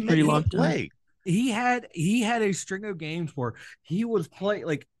that, see like, him pretty making a locked in. play. He had a string of games where he was playing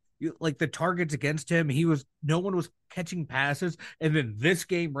like the targets against him. No one was catching passes, and then this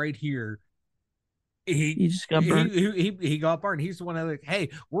game right here, he just got burnt. He got burned. He's the one that like, hey,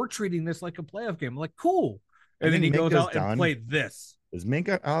 we're treating this like a playoff game. I'm like, cool. And I then he think goes Minka's out done. and played this. Is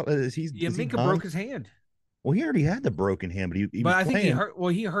Minka out? Is he? Yeah, is he Minka done? broke his hand. Well, he already had the broken hand, but he was I think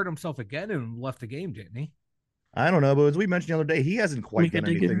playing. he hurt himself again and left the game, didn't he? I don't know, but as we mentioned the other day, he hasn't quite Minka done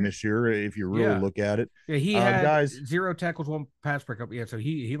did get anything hurt. this year. If you really look at it, Yeah, he had guys, 0 tackles, 1 pass breakup. Yeah, so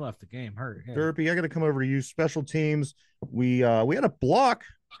he left the game hurt. Yeah. Derpy, I got to come over to you. Special teams, we had a block.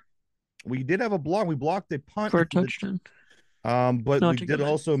 We did have a block. We blocked a punt For a touchdown. but No, we to did go back.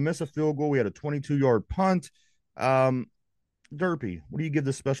 also miss a field goal. We had a 22-yard punt. Derpy, what do you give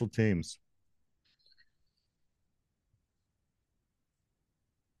the special teams?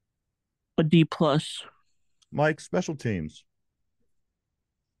 A D plus. Mike, special teams.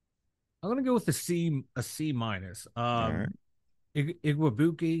 I'm gonna go with a C minus. right.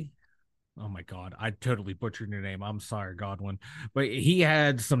 Igwabuki. Oh my God, I totally butchered your name. I'm sorry, Godwin, but he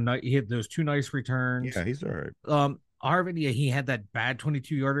had those 2 nice returns. Yeah, he's all right. Arvin, yeah, he had that bad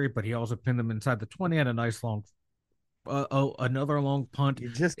 22-yarder, but he also pinned them inside the 20. Had a nice long, another long punt. You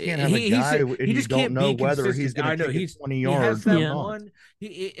just can't have a guy and you don't know whether he's going to kick it 20 yards or not. One.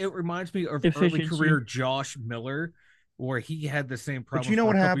 It reminds me of early Efficiency. career Josh Miller, where he had the same problem. But you know for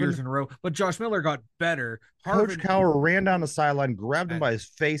what a couple happened? years in a row. But Josh Miller got better. Coach Cowher ran down the sideline, grabbed him by his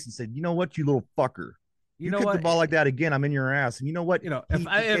face, and said, "You know what, you little fucker? You know kick what? the ball like that again, I'm in your ass." And you know what? If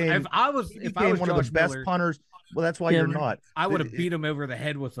I was one of Josh the best Miller, punters. Well, that's why you're not. I would have beat him over the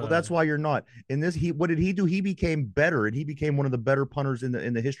head with. Well, that's why you're not. In this, what did he do? He became better, and he became one of the better punters in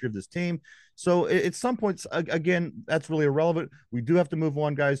the history of this team. So at some points, again, that's really irrelevant. We do have to move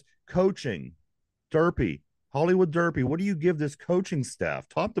on, guys. Coaching, Derpy, Hollywood Derpy. What do you give this coaching staff,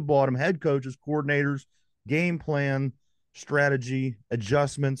 top to bottom, head coaches, coordinators, game plan, strategy,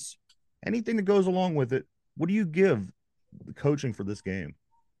 adjustments, anything that goes along with it? What do you give the coaching for this game?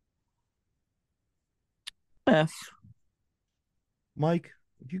 F. Mike,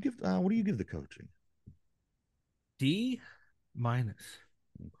 what do you give the coaching? D minus.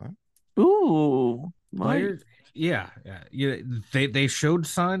 Okay. Ooh. Mike. Players, yeah. They showed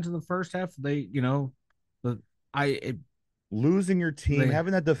signs in the first half. Losing your team,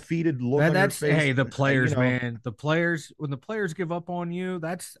 having that defeated look on your face. Hey, the players, man. The players, when the players give up on you,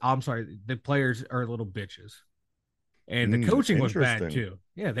 I'm sorry, the players are little bitches. And the coaching was bad Interesting. too.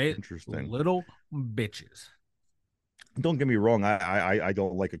 Yeah, they Interesting. little bitches. Don't get me wrong. I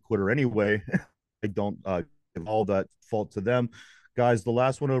don't like a quitter anyway. I don't give all that fault to them. Guys, the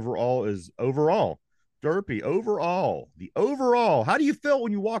last one overall is overall. Derpy, overall. The overall. How do you feel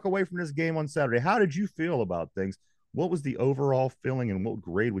when you walk away from this game on Saturday? How did you feel about things? What was the overall feeling and what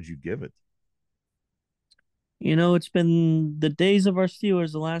grade would you give it? You know, it's been the days of our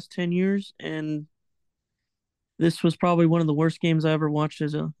Steelers the last 10 years, and this was probably one of the worst games I ever watched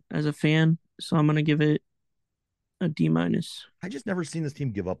as a fan. So I'm gonna give it a D minus. I just never seen this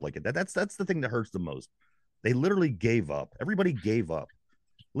team give up like it. That's the thing that hurts the most. They literally gave up. Everybody gave up.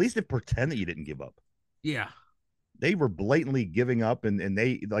 At least they pretend that you didn't give up. Yeah. They were blatantly giving up, and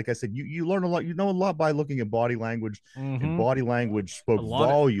they, like I said, you learn a lot. You know a lot by looking at body language, and body language spoke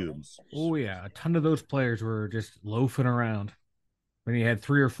volumes. Oh yeah, a ton of those players were just loafing around. When you had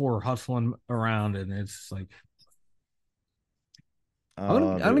 3 or 4 hustling around, and it's like,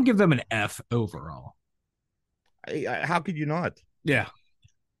 I'm gonna give them an F overall. How could you not? Yeah.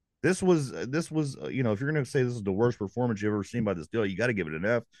 This was if you're going to say this is the worst performance you've ever seen by this deal, you got to give it an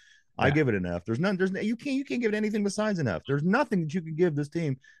F. Yeah. I give it an F. You can't give it anything besides an F. There's nothing that you can give this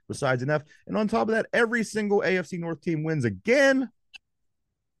team besides an F. And on top of that, every single AFC North team wins again.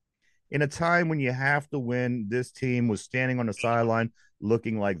 In a time when you have to win, this team was standing on the sideline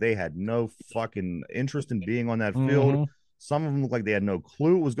looking like they had no fucking interest in being on that field. Some of them look like they had no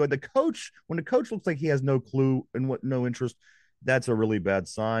clue it was going. When the coach looks like he has no clue and no interest, that's a really bad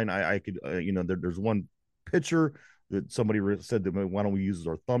sign. I could, there's one picture that somebody said that why don't we use as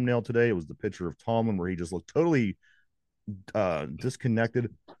our thumbnail today? It was the picture of Tomlin where he just looked totally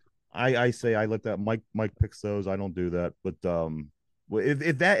disconnected. I say I let that Mike picks those. I don't do that. But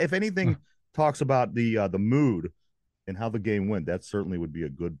if anything talks about the mood and how the game went, that certainly would be a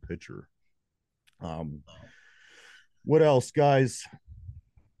good picture. What else, guys?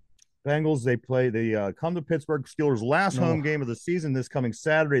 Bengals, they come to Pittsburgh. Steelers' last home game of the season this coming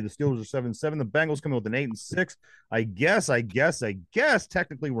Saturday. The Steelers are 7-7. The Bengals come in with an 8-6. I guess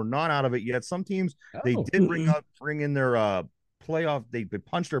technically we're not out of it yet. Some teams they did bring in their playoff. They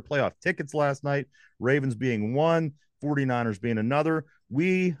punched their playoff tickets last night. Ravens being one, 49ers being another.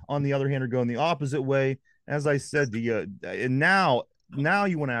 We, on the other hand, are going the opposite way. As I said, and now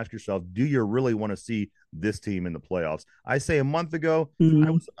you want to ask yourself, do you really want to see this team in the playoffs? I say a month ago,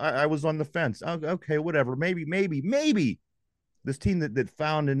 I was on the fence. Okay, whatever. Maybe this team that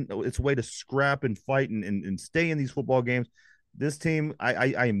found its way to scrap and fight and stay in these football games. This team,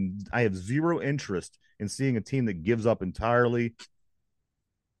 I have zero interest in seeing a team that gives up entirely.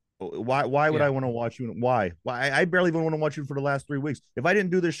 Why would I want to watch you? Why? I barely even want to watch you for the last 3 weeks. If I didn't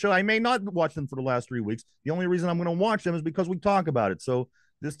do this show, I may not watch them for the last 3 weeks. The only reason I'm going to watch them is because we talk about it. So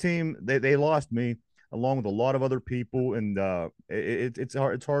this team, they lost me along with a lot of other people, and it's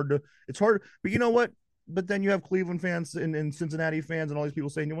hard. But you know what? But then you have Cleveland fans and Cincinnati fans and all these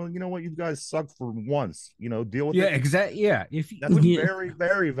people saying, well, you know what? You guys sucked for once. Deal with it. Yeah, exactly. Yeah, that's a very,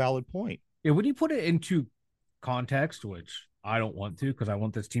 very valid point. Yeah, when you put it into context, which I don't want to, because I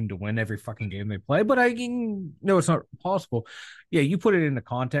want this team to win every fucking game they play, but I know it's not possible. Yeah, you put it into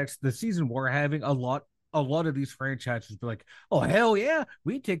context. The season we're having, a lot of these franchises be like, oh hell yeah,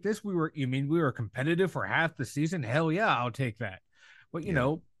 we take this. We were competitive for half the season? Hell yeah, I'll take that. But you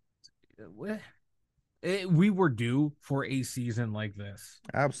know, we were due for a season like this.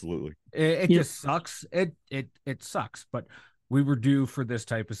 Absolutely. It just sucks. It sucks, but we were due for this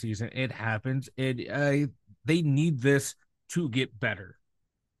type of season. It happens. They need this to get better.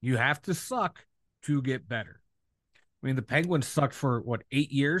 You have to suck to get better. I mean, the Penguins sucked for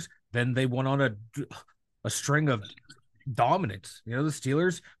 8 years. Then they went on a string of dominance. The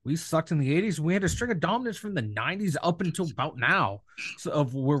Steelers, we sucked in the 80s. We had a string of dominance from the 90s up until about now,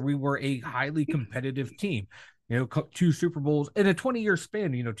 of where we were a highly competitive team. 2 Super Bowls in a 20-year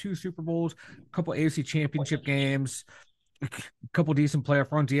span. 2 Super Bowls, a couple AFC Championship games, a couple decent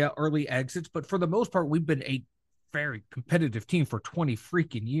playoff runs. Yeah, early exits, but for the most part, we've been a very competitive team for 20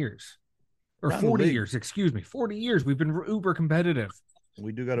 freaking years, or 40 years. Excuse me, 40 years. We've been uber competitive.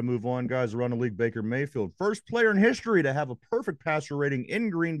 We do got to move on, guys. Around the league, Baker Mayfield, first player in history to have a perfect passer rating in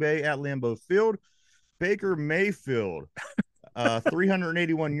Green Bay at Lambeau Field. Baker Mayfield,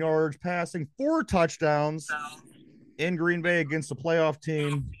 381 yards passing, 4 touchdowns in Green Bay against a playoff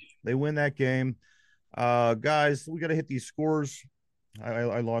team. They win that game. Guys, we got to hit these scores.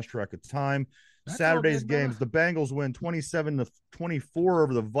 I lost track of time. That's Saturday's games, the Bengals win 27-24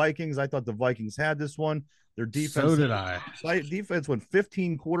 over the Vikings. I thought the Vikings had this one. Their defense. So did I. Defense went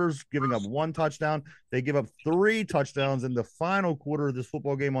 15 quarters, giving up 1 touchdown. They give up 3 touchdowns in the final quarter of this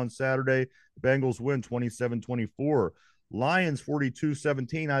football game on Saturday. Bengals win 27-24. Lions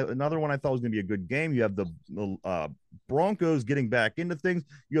 42-17. Another one I thought was going to be a good game. You have the Broncos getting back into things.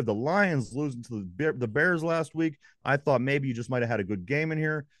 You have the Lions losing to the Bears last week. I thought maybe you just might have had a good game in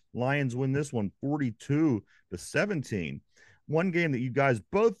here. Lions win this one 42-17. One game that you guys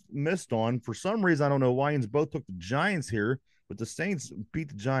both missed on. For some reason, I don't know why, you both took the Giants here, but the Saints beat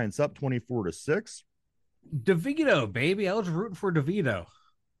the Giants up 24-6. DeVito, baby. I was rooting for DeVito.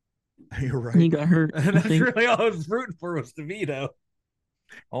 You're right. He got hurt. That's really all I was rooting for was DeVito.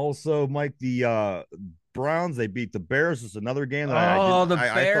 Also, Mike, the Browns, they beat the Bears. It's another game that the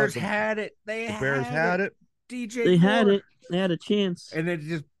Bears had it. The Bears had it. DJ They Moore. had it. They had a chance. And then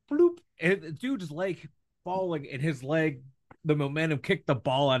just bloop. And the dude's leg falling, and his leg, the momentum kicked the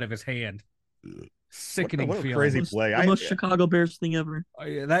ball out of his hand. Sickening what a feeling. crazy play. The most Chicago Bears thing ever.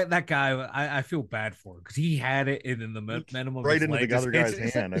 That guy, I feel bad for because he had it, and then the momentum of right his into leg the other guy's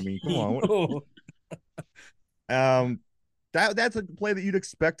hand. I mean, come on. That's a play that you'd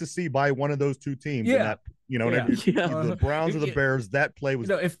expect to see by one of those two teams. Yeah. That, what I mean? The Browns or the Bears, that play was.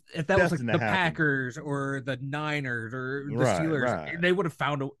 If that was like the happen. Packers or the Niners or the Steelers, they would have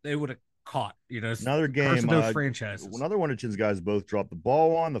they would have caught. Another game. Those franchises. Another one of Chin's guys both dropped the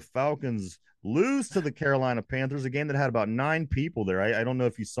ball on. The Falcons lose to the Carolina Panthers, a game that had about 9 people there. I don't know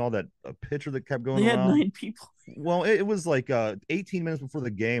if you saw that picture that kept going They around. had 9 people. Well, it was like 18 minutes before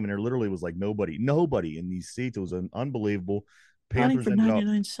the game, and there literally was like nobody in these seats. It was unbelievable. Panthers for ended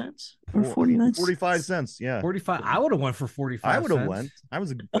 99 cents or 49 45 cents. Yeah, 45. I would have went for 45. I would have went. I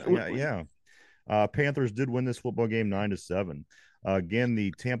was yeah. Panthers did win this football game 9-7. Again,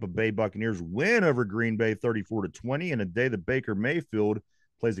 the Tampa Bay Buccaneers win over Green Bay 34-20 in a day that Baker Mayfield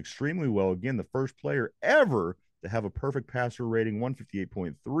plays extremely well. Again, the first player ever to have a perfect passer rating,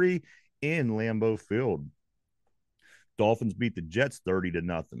 158.3 in Lambeau Field. Dolphins beat the Jets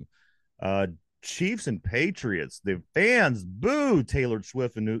 30-0. Chiefs and Patriots. The fans boo Taylor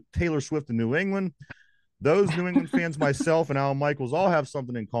Swift in New England. Those New England fans, myself and Al Michaels, all have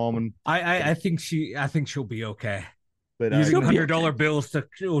something in common. I think she'll be okay. But using $100 bills to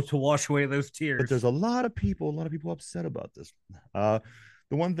wash away those tears. But there's a lot of people upset about this. The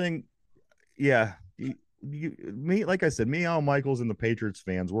one thing, yeah, me, like I said, me, Al Michaels, and the Patriots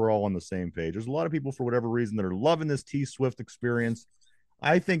fans, we're all on the same page. There's a lot of people for whatever reason that are loving this T Swift experience.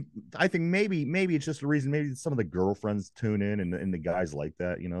 I think maybe it's just a reason. Maybe some of the girlfriends tune in, and the guys like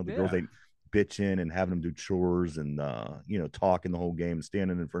that. The girls, they bitching and having them do chores and talking the whole game and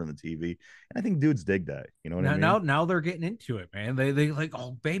standing in front of the TV. And I think dudes dig that. You know what I mean? Now they're getting into it, man. They like,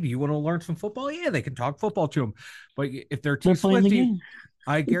 oh baby, you want to learn some football? Yeah, they can talk football to them. But if they're T Swifty,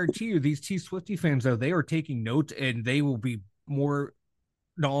 I guarantee you, these T Swifty fans though, they are taking notes and they will be more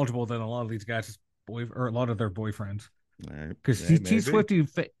knowledgeable than a lot of these guys' or a lot of their boyfriends. Because T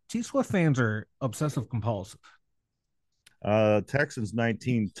Swift fans are obsessive compulsive. Texans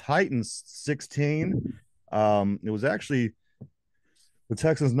 19, Titans 16. It was actually the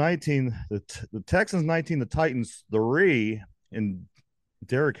Texans 19, the Texans 19, the Titans 3, and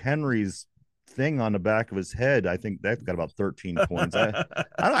Derrick Henry's thing on the back of his head. I think that's got about 13 points.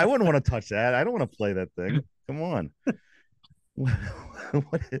 I wouldn't want to touch that. I don't want to play that thing. Come on.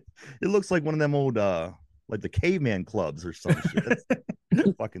 It looks like one of them old like the caveman clubs or some shit.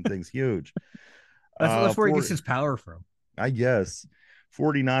 That fucking thing's huge. That's where he gets his power from. I guess.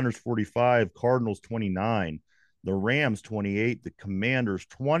 49ers 45, Cardinals 29, the Rams 28, the Commanders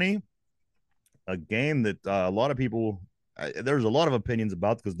 20. A game that a lot of people, there's a lot of opinions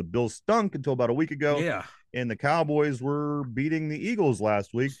about because the Bills stunk until about a week ago. Yeah. And the Cowboys were beating the Eagles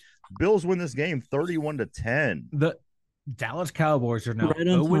last week. Bills win this game 31-10. The Dallas Cowboys are now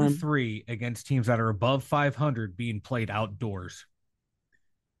 0-3 against teams that are above 500 being played outdoors.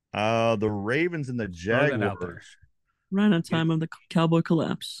 The Ravens and the Jaguars. Right on time of the Cowboy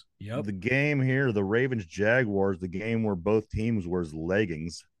collapse. Yep. The game here, the Ravens Jaguars, the game where both teams wears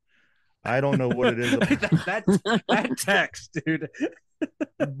leggings. I don't know what it is. that text, dude.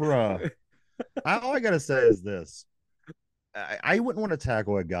 Bruh. All I got to say is this. I wouldn't want to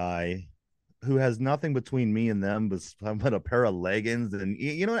tackle a guy who has nothing between me and them but a pair of leggings. And,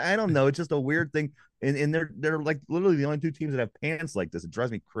 I don't know. It's just a weird thing. And they're like literally the only two teams that have pants like this. It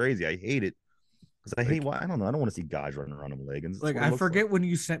drives me crazy. I hate it. Because I hate, I don't know. I don't want to see guys running around in leggings. Like, I forget when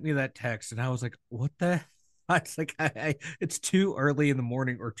you sent me that text, and I was like, what the? It's like, it's too early in the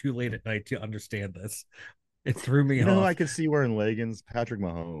morning or too late at night to understand this. It threw me off. I could see wearing leggings. Patrick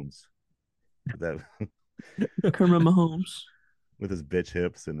Mahomes. Kermit Mahomes. With his bitch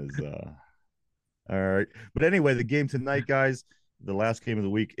hips and his All right. But anyway, the game tonight, guys, the last game of the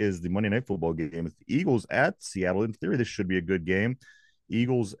week is the Monday Night Football game. It's the Eagles at Seattle. In theory, this should be a good game.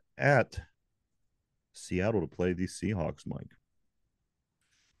 Eagles at Seattle to play the Seahawks, Mike.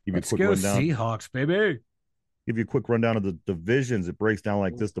 Give you Let's a quick go rundown. Seahawks, baby. Give you a quick rundown of the divisions. It breaks down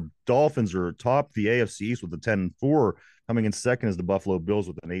like this. The Dolphins are atop the AFC East with a 10-4. Coming in second is the Buffalo Bills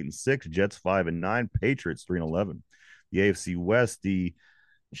with an 8-6. Jets 5-9. Patriots 3-11. The AFC West, the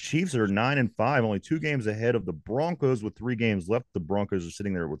Chiefs are 9-5, only 2 games ahead of the Broncos with 3 games left. The Broncos are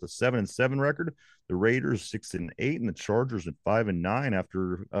sitting there with a 7-7 record. The Raiders 6-8, and the Chargers at 5-9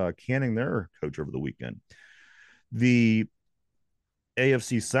 after canning their coach over the weekend. The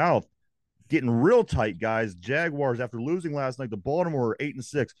AFC South getting real tight, guys. Jaguars after losing last night. The Baltimore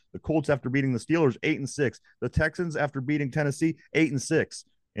 8-6. The Colts after beating the Steelers 8-6. The Texans after beating Tennessee 8-6,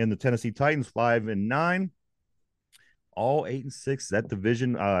 and the Tennessee Titans 5-9. All 8-6. That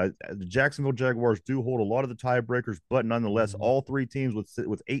division, the Jacksonville Jaguars do hold a lot of the tiebreakers, but nonetheless, all 3 teams with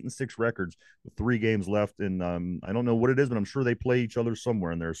 8-6 records with 3 games left. And I don't know what it is, but I'm sure they play each other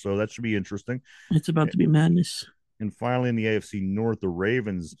somewhere in there. So that should be interesting. It's about to be madness. And finally, in the AFC North, the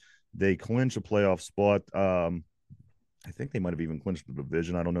Ravens, they clinch a playoff spot. I think they might have even clinched the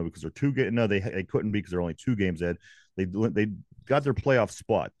division. I don't know because they're 2 games. No, they couldn't be because they're only 2 games ahead. They got their playoff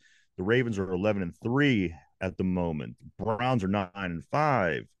spot. The Ravens are 11-3 at the moment. The Browns are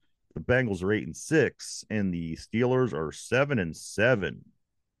 9-5. The Bengals are 8-6, and the Steelers are 7-7.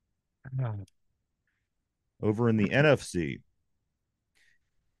 Over in the NFC,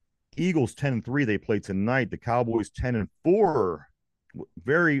 Eagles 10-3. They play tonight. The Cowboys 10-4.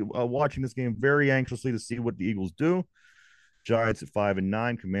 Very watching this game very anxiously to see what the Eagles do. Giants at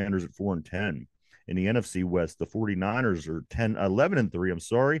 5-9. Commanders at 4-10. In the NFC West, the 49ers are 11-3. I'm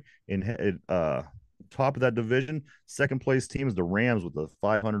sorry. In top of that division, second place team is the Rams with a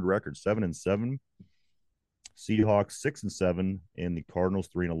 500 record, 7-7. Seahawks 6-7, and the Cardinals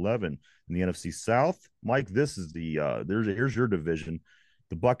 3-11. In the NFC South, Mike, this is the here's your division.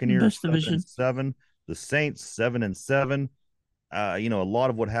 The Buccaneers 7-7, the Saints 7-7. A lot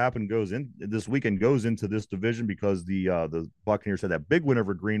of what happened goes in this weekend goes into this division because the Buccaneers had that big win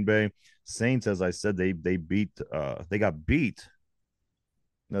over Green Bay. Saints, as I said, they beat they got beat.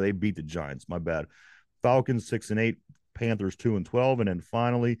 No, they beat the Giants. My bad. Falcons 6-8, Panthers 2-12, and then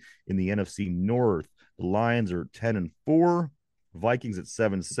finally in the NFC North, the Lions are 10-4, Vikings at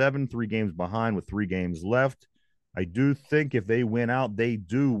 7-7, 3 games behind with 3 games left. I do think if they win out, they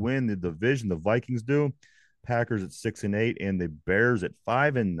do win the division. The Vikings do. Packers at 6-8, and the Bears at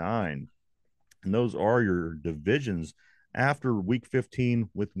 5-9. And those are your divisions after week 15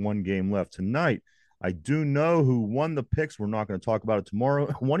 with 1 game left. Tonight, I do know who won the picks. We're not going to talk about it tomorrow.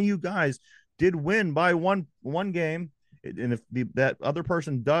 One of you guys did win by one game. And if that other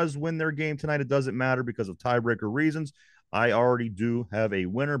person does win their game tonight, it doesn't matter because of tiebreaker reasons. I already do have a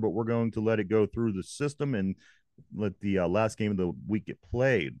winner, but we're going to let it go through the system and let the last game of the week get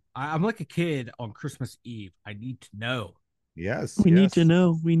played. I'm like a kid on Christmas Eve. I need to know. Yes. We need to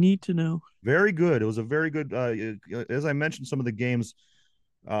know. We need to know. Very good. It was a very good, as I mentioned, some of the games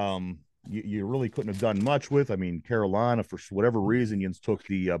you really couldn't have done much with. I mean, Carolina, for whatever reason, Jens took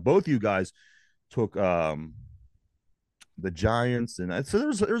both you guys took the Giants. And so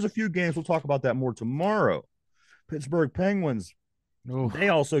there's a few games. We'll talk about that more tomorrow. Pittsburgh Penguins, they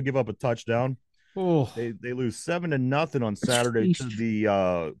also give up a touchdown. They lose 7-0 on Saturday to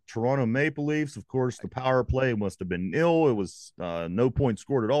the Toronto Maple Leafs. Of course, the power play must have been nil. It was no points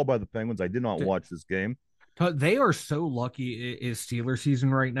scored at all by the Penguins. I did not watch this game. They are so lucky it is Steelers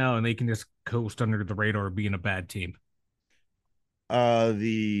season right now, and they can just coast under the radar of being a bad team.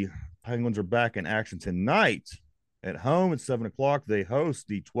 The Penguins are back in action tonight at home at 7:00. They host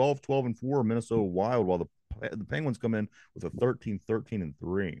the 12-4 Minnesota Wild, while the Penguins come in with a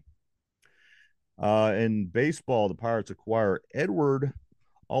 13-3. In baseball, the Pirates acquire Edward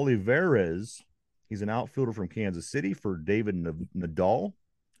Olivares. He's an outfielder from Kansas City for David Nadal,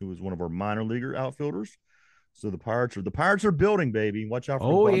 who is one of our minor leaguer outfielders. So the Pirates are building, baby. Watch out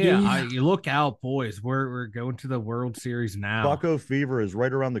for you look out, boys. We're going to the World Series now. Bucko fever is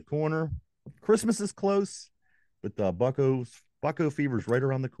right around the corner. Christmas is close, but the Bucko fever is right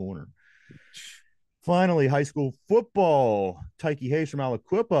around the corner. Finally, high school football. Tyke Hayes from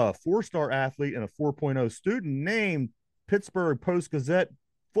Aliquippa, 4-star athlete and a 4.0 student, named Pittsburgh Post-Gazette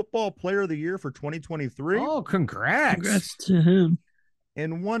Football Player of the Year for 2023. Oh, congrats. Congrats to him.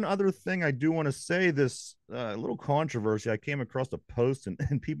 And one other thing I do want to say, this little controversy. I came across a post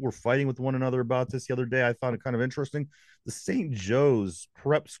and people were fighting with one another about this the other day. I found it kind of interesting. The St. Joe's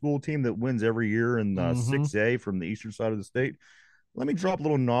prep school team that wins every year in 6A from the eastern side of the state, let me drop a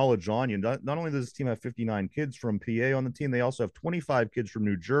little knowledge on you. Not only does this team have 59 kids from PA on the team, they also have 25 kids from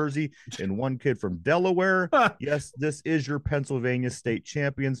New Jersey and one kid from Delaware. Yes, this is your Pennsylvania state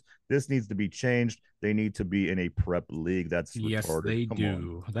champions. This needs to be changed. They need to be in a prep league. That's yes, retarded. they Come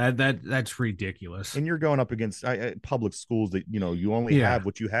do. on. That's ridiculous. And you're going up against public schools that you only have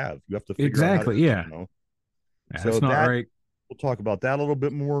what you have. You have to figure out how to, That's so not right. We'll talk about that a little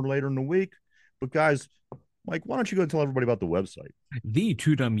bit more later in the week. But guys, Mike, why don't you go and tell everybody about the website? The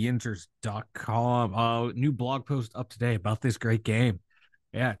twodumbyinzers.com. New blog post up today about this great game.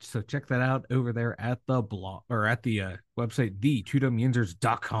 Yeah, so check that out over there at the blog or at the website, the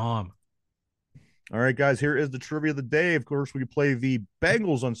twodumbyinzers.com. All right, guys, here is the trivia of the day. Of course, we play the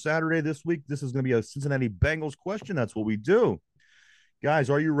Bengals on Saturday this week. This is going to be a Cincinnati Bengals question. That's what we do. Guys,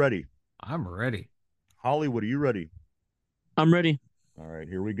 are you ready? I'm ready. Hollywood, are you ready? I'm ready. All right,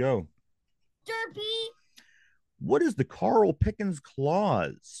 here we go. Derpy. What is the Carl Pickens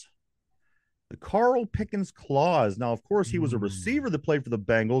clause? The Carl Pickens clause. Now, of course, he was a receiver that played for the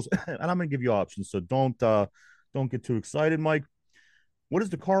Bengals, and I'm going to give you options, so don't get too excited, Mike. What is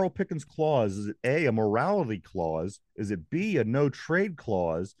the Carl Pickens clause? Is it A, morality clause? Is it B, a no trade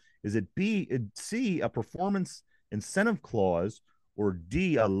clause? Is it C, a performance incentive clause? Or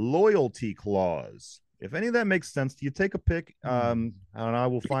D, a loyalty clause? If any of that makes sense to you, take a pick, and I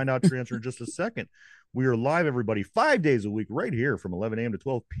will find out your answer in just a second. We are live, everybody, 5 days a week, right here from 11 a.m. to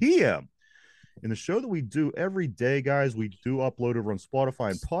 12 p.m. In the show that we do every day, guys, we do upload over on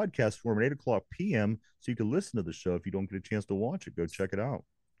Spotify and podcast form at 8 o'clock p.m. So you can listen to the show. If you don't get a chance to watch it, go check it out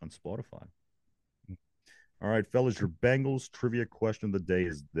on Spotify. All right, fellas, your Bengals trivia question of the day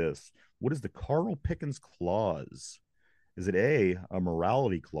is this. What is the Carl Pickens clause? Is it A, a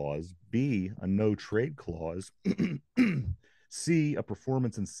morality clause, B, a no trade clause, C, a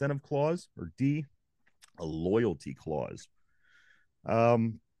performance incentive clause, or D, a loyalty clause?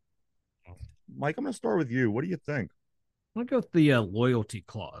 Mike, I'm going to start with you. What do you think? I'm going to go with the loyalty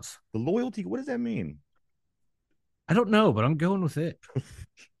clause. The loyalty, what does that mean? I don't know, but I'm going with it.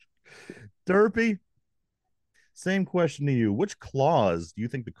 Derpy, same question to you. Which clause do you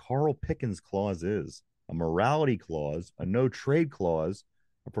think the Carl Pickens clause is? A morality clause, a no trade clause,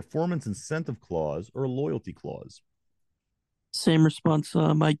 a performance incentive clause, or a loyalty clause? Same response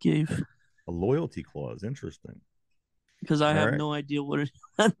Mike gave. A loyalty clause. Interesting. Because I have no idea what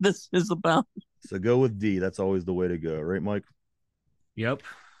this is about. So go with D. That's always the way to go, right, Mike? Yep.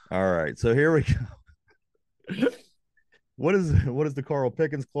 All right. So here we go. What is the Carl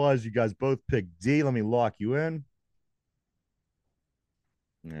Pickens clause? You guys both picked D. Let me lock you in.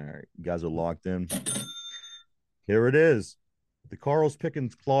 All right. You guys are locked in. Here it is. The Carl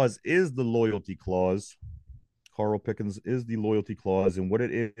Pickens clause is the loyalty clause. Carl Pickens is the loyalty clause. And what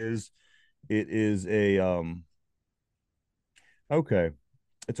it is a okay.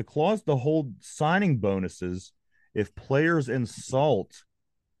 It's a clause to hold signing bonuses if players insult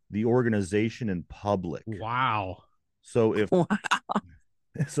the organization in public. Wow. So if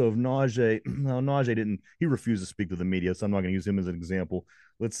Najee didn't, he refused to speak to the media, so I'm not going to use him as an example.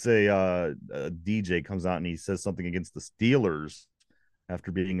 Let's say a DJ comes out and he says something against the Steelers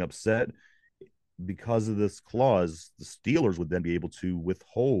after being upset. Because of this clause, the Steelers would then be able to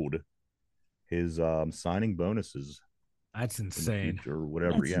withhold his signing bonuses. That's insane. Or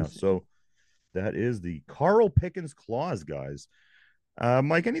whatever. That's insane. So that is the Carl Pickens clause, guys.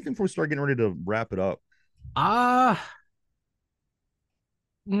 Mike, anything before we start getting ready to wrap it up?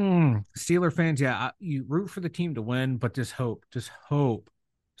 Steeler fans, yeah, you root for the team to win, but just hope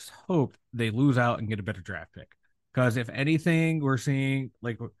they lose out and get a better draft pick. Because if anything, we're seeing,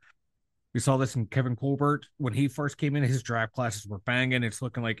 like, we saw this in Kevin Colbert when he first came in. His draft classes were banging. It's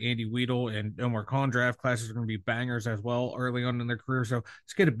looking like Andy Weidel and Omar Khan draft classes are going to be bangers as well early on in their career. So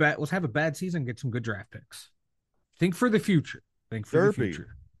let's have a bad season, get some good draft picks. Think for the future. The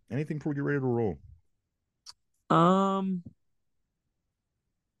future. Anything before we get ready to roll?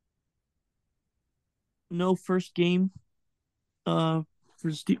 No first game. I'm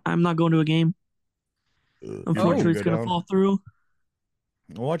not going to a game. Unfortunately, it's going to fall through.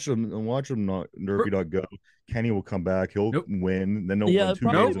 Watch them not Derpy.go. Kenny will come back. He'll win. Then they'll win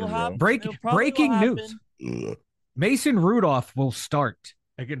 2 games in a row. Breaking news. Mason Rudolph will start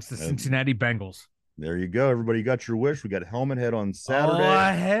against the Cincinnati Bengals. There you go. Everybody got your wish. We got Helmet Head on Saturday.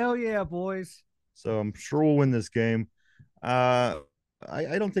 Oh, hell yeah, boys. So I'm sure we'll win this game. I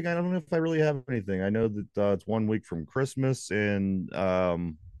don't know if I really have anything. I know that it's 1 week from Christmas, and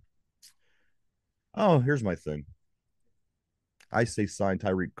here's my thing. I say sign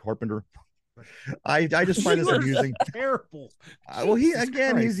Tyreek Carpenter. I just find this amusing. Terrible. Well, he's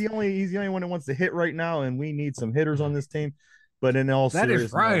the only one that wants to hit right now, and we need some hitters on this team. But in all That serious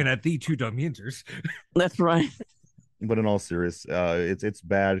is Ryan at the Two Dumb Yinzers. That's right. But in all serious, it's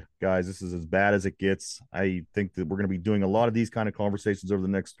bad, guys. This is as bad as it gets. I think that we're going to be doing a lot of these kind of conversations over the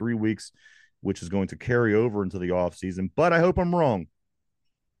next 3 weeks, which is going to carry over into the off season. But I hope I'm wrong.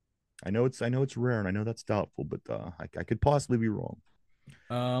 I know it's rare, and I know that's doubtful, but I could possibly be wrong.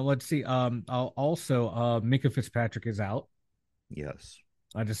 Let's see. Also, Minkah Fitzpatrick is out. Yes,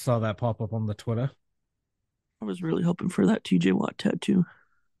 I just saw that pop up on the Twitter. I was really hoping for that TJ Watt tattoo.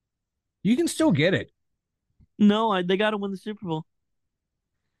 You can still get it. No, they got to win the Super Bowl.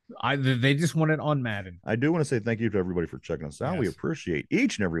 They just won it on Madden. I do want to say thank you to everybody for checking us out. Yes. We appreciate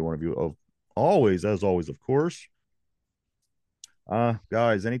each and every one of you. As always, of course.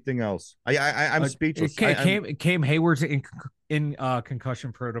 Guys, anything else? I'm speechless. Cam Hayward's in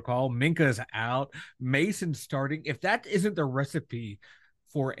concussion protocol. Minka's out. Mason's starting. If that isn't the recipe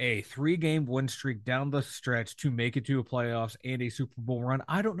for a 3-game win streak down the stretch to make it to a playoffs and a Super Bowl run,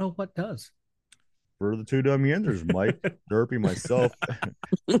 I don't know what does. For the Two Dumb Yinzers, Mike, Derpy, myself.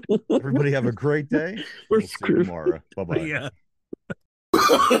 Everybody have a great day. We're See you screwed. tomorrow. Bye-bye. Yeah.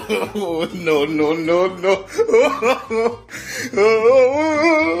 Oh, no, no, no, no.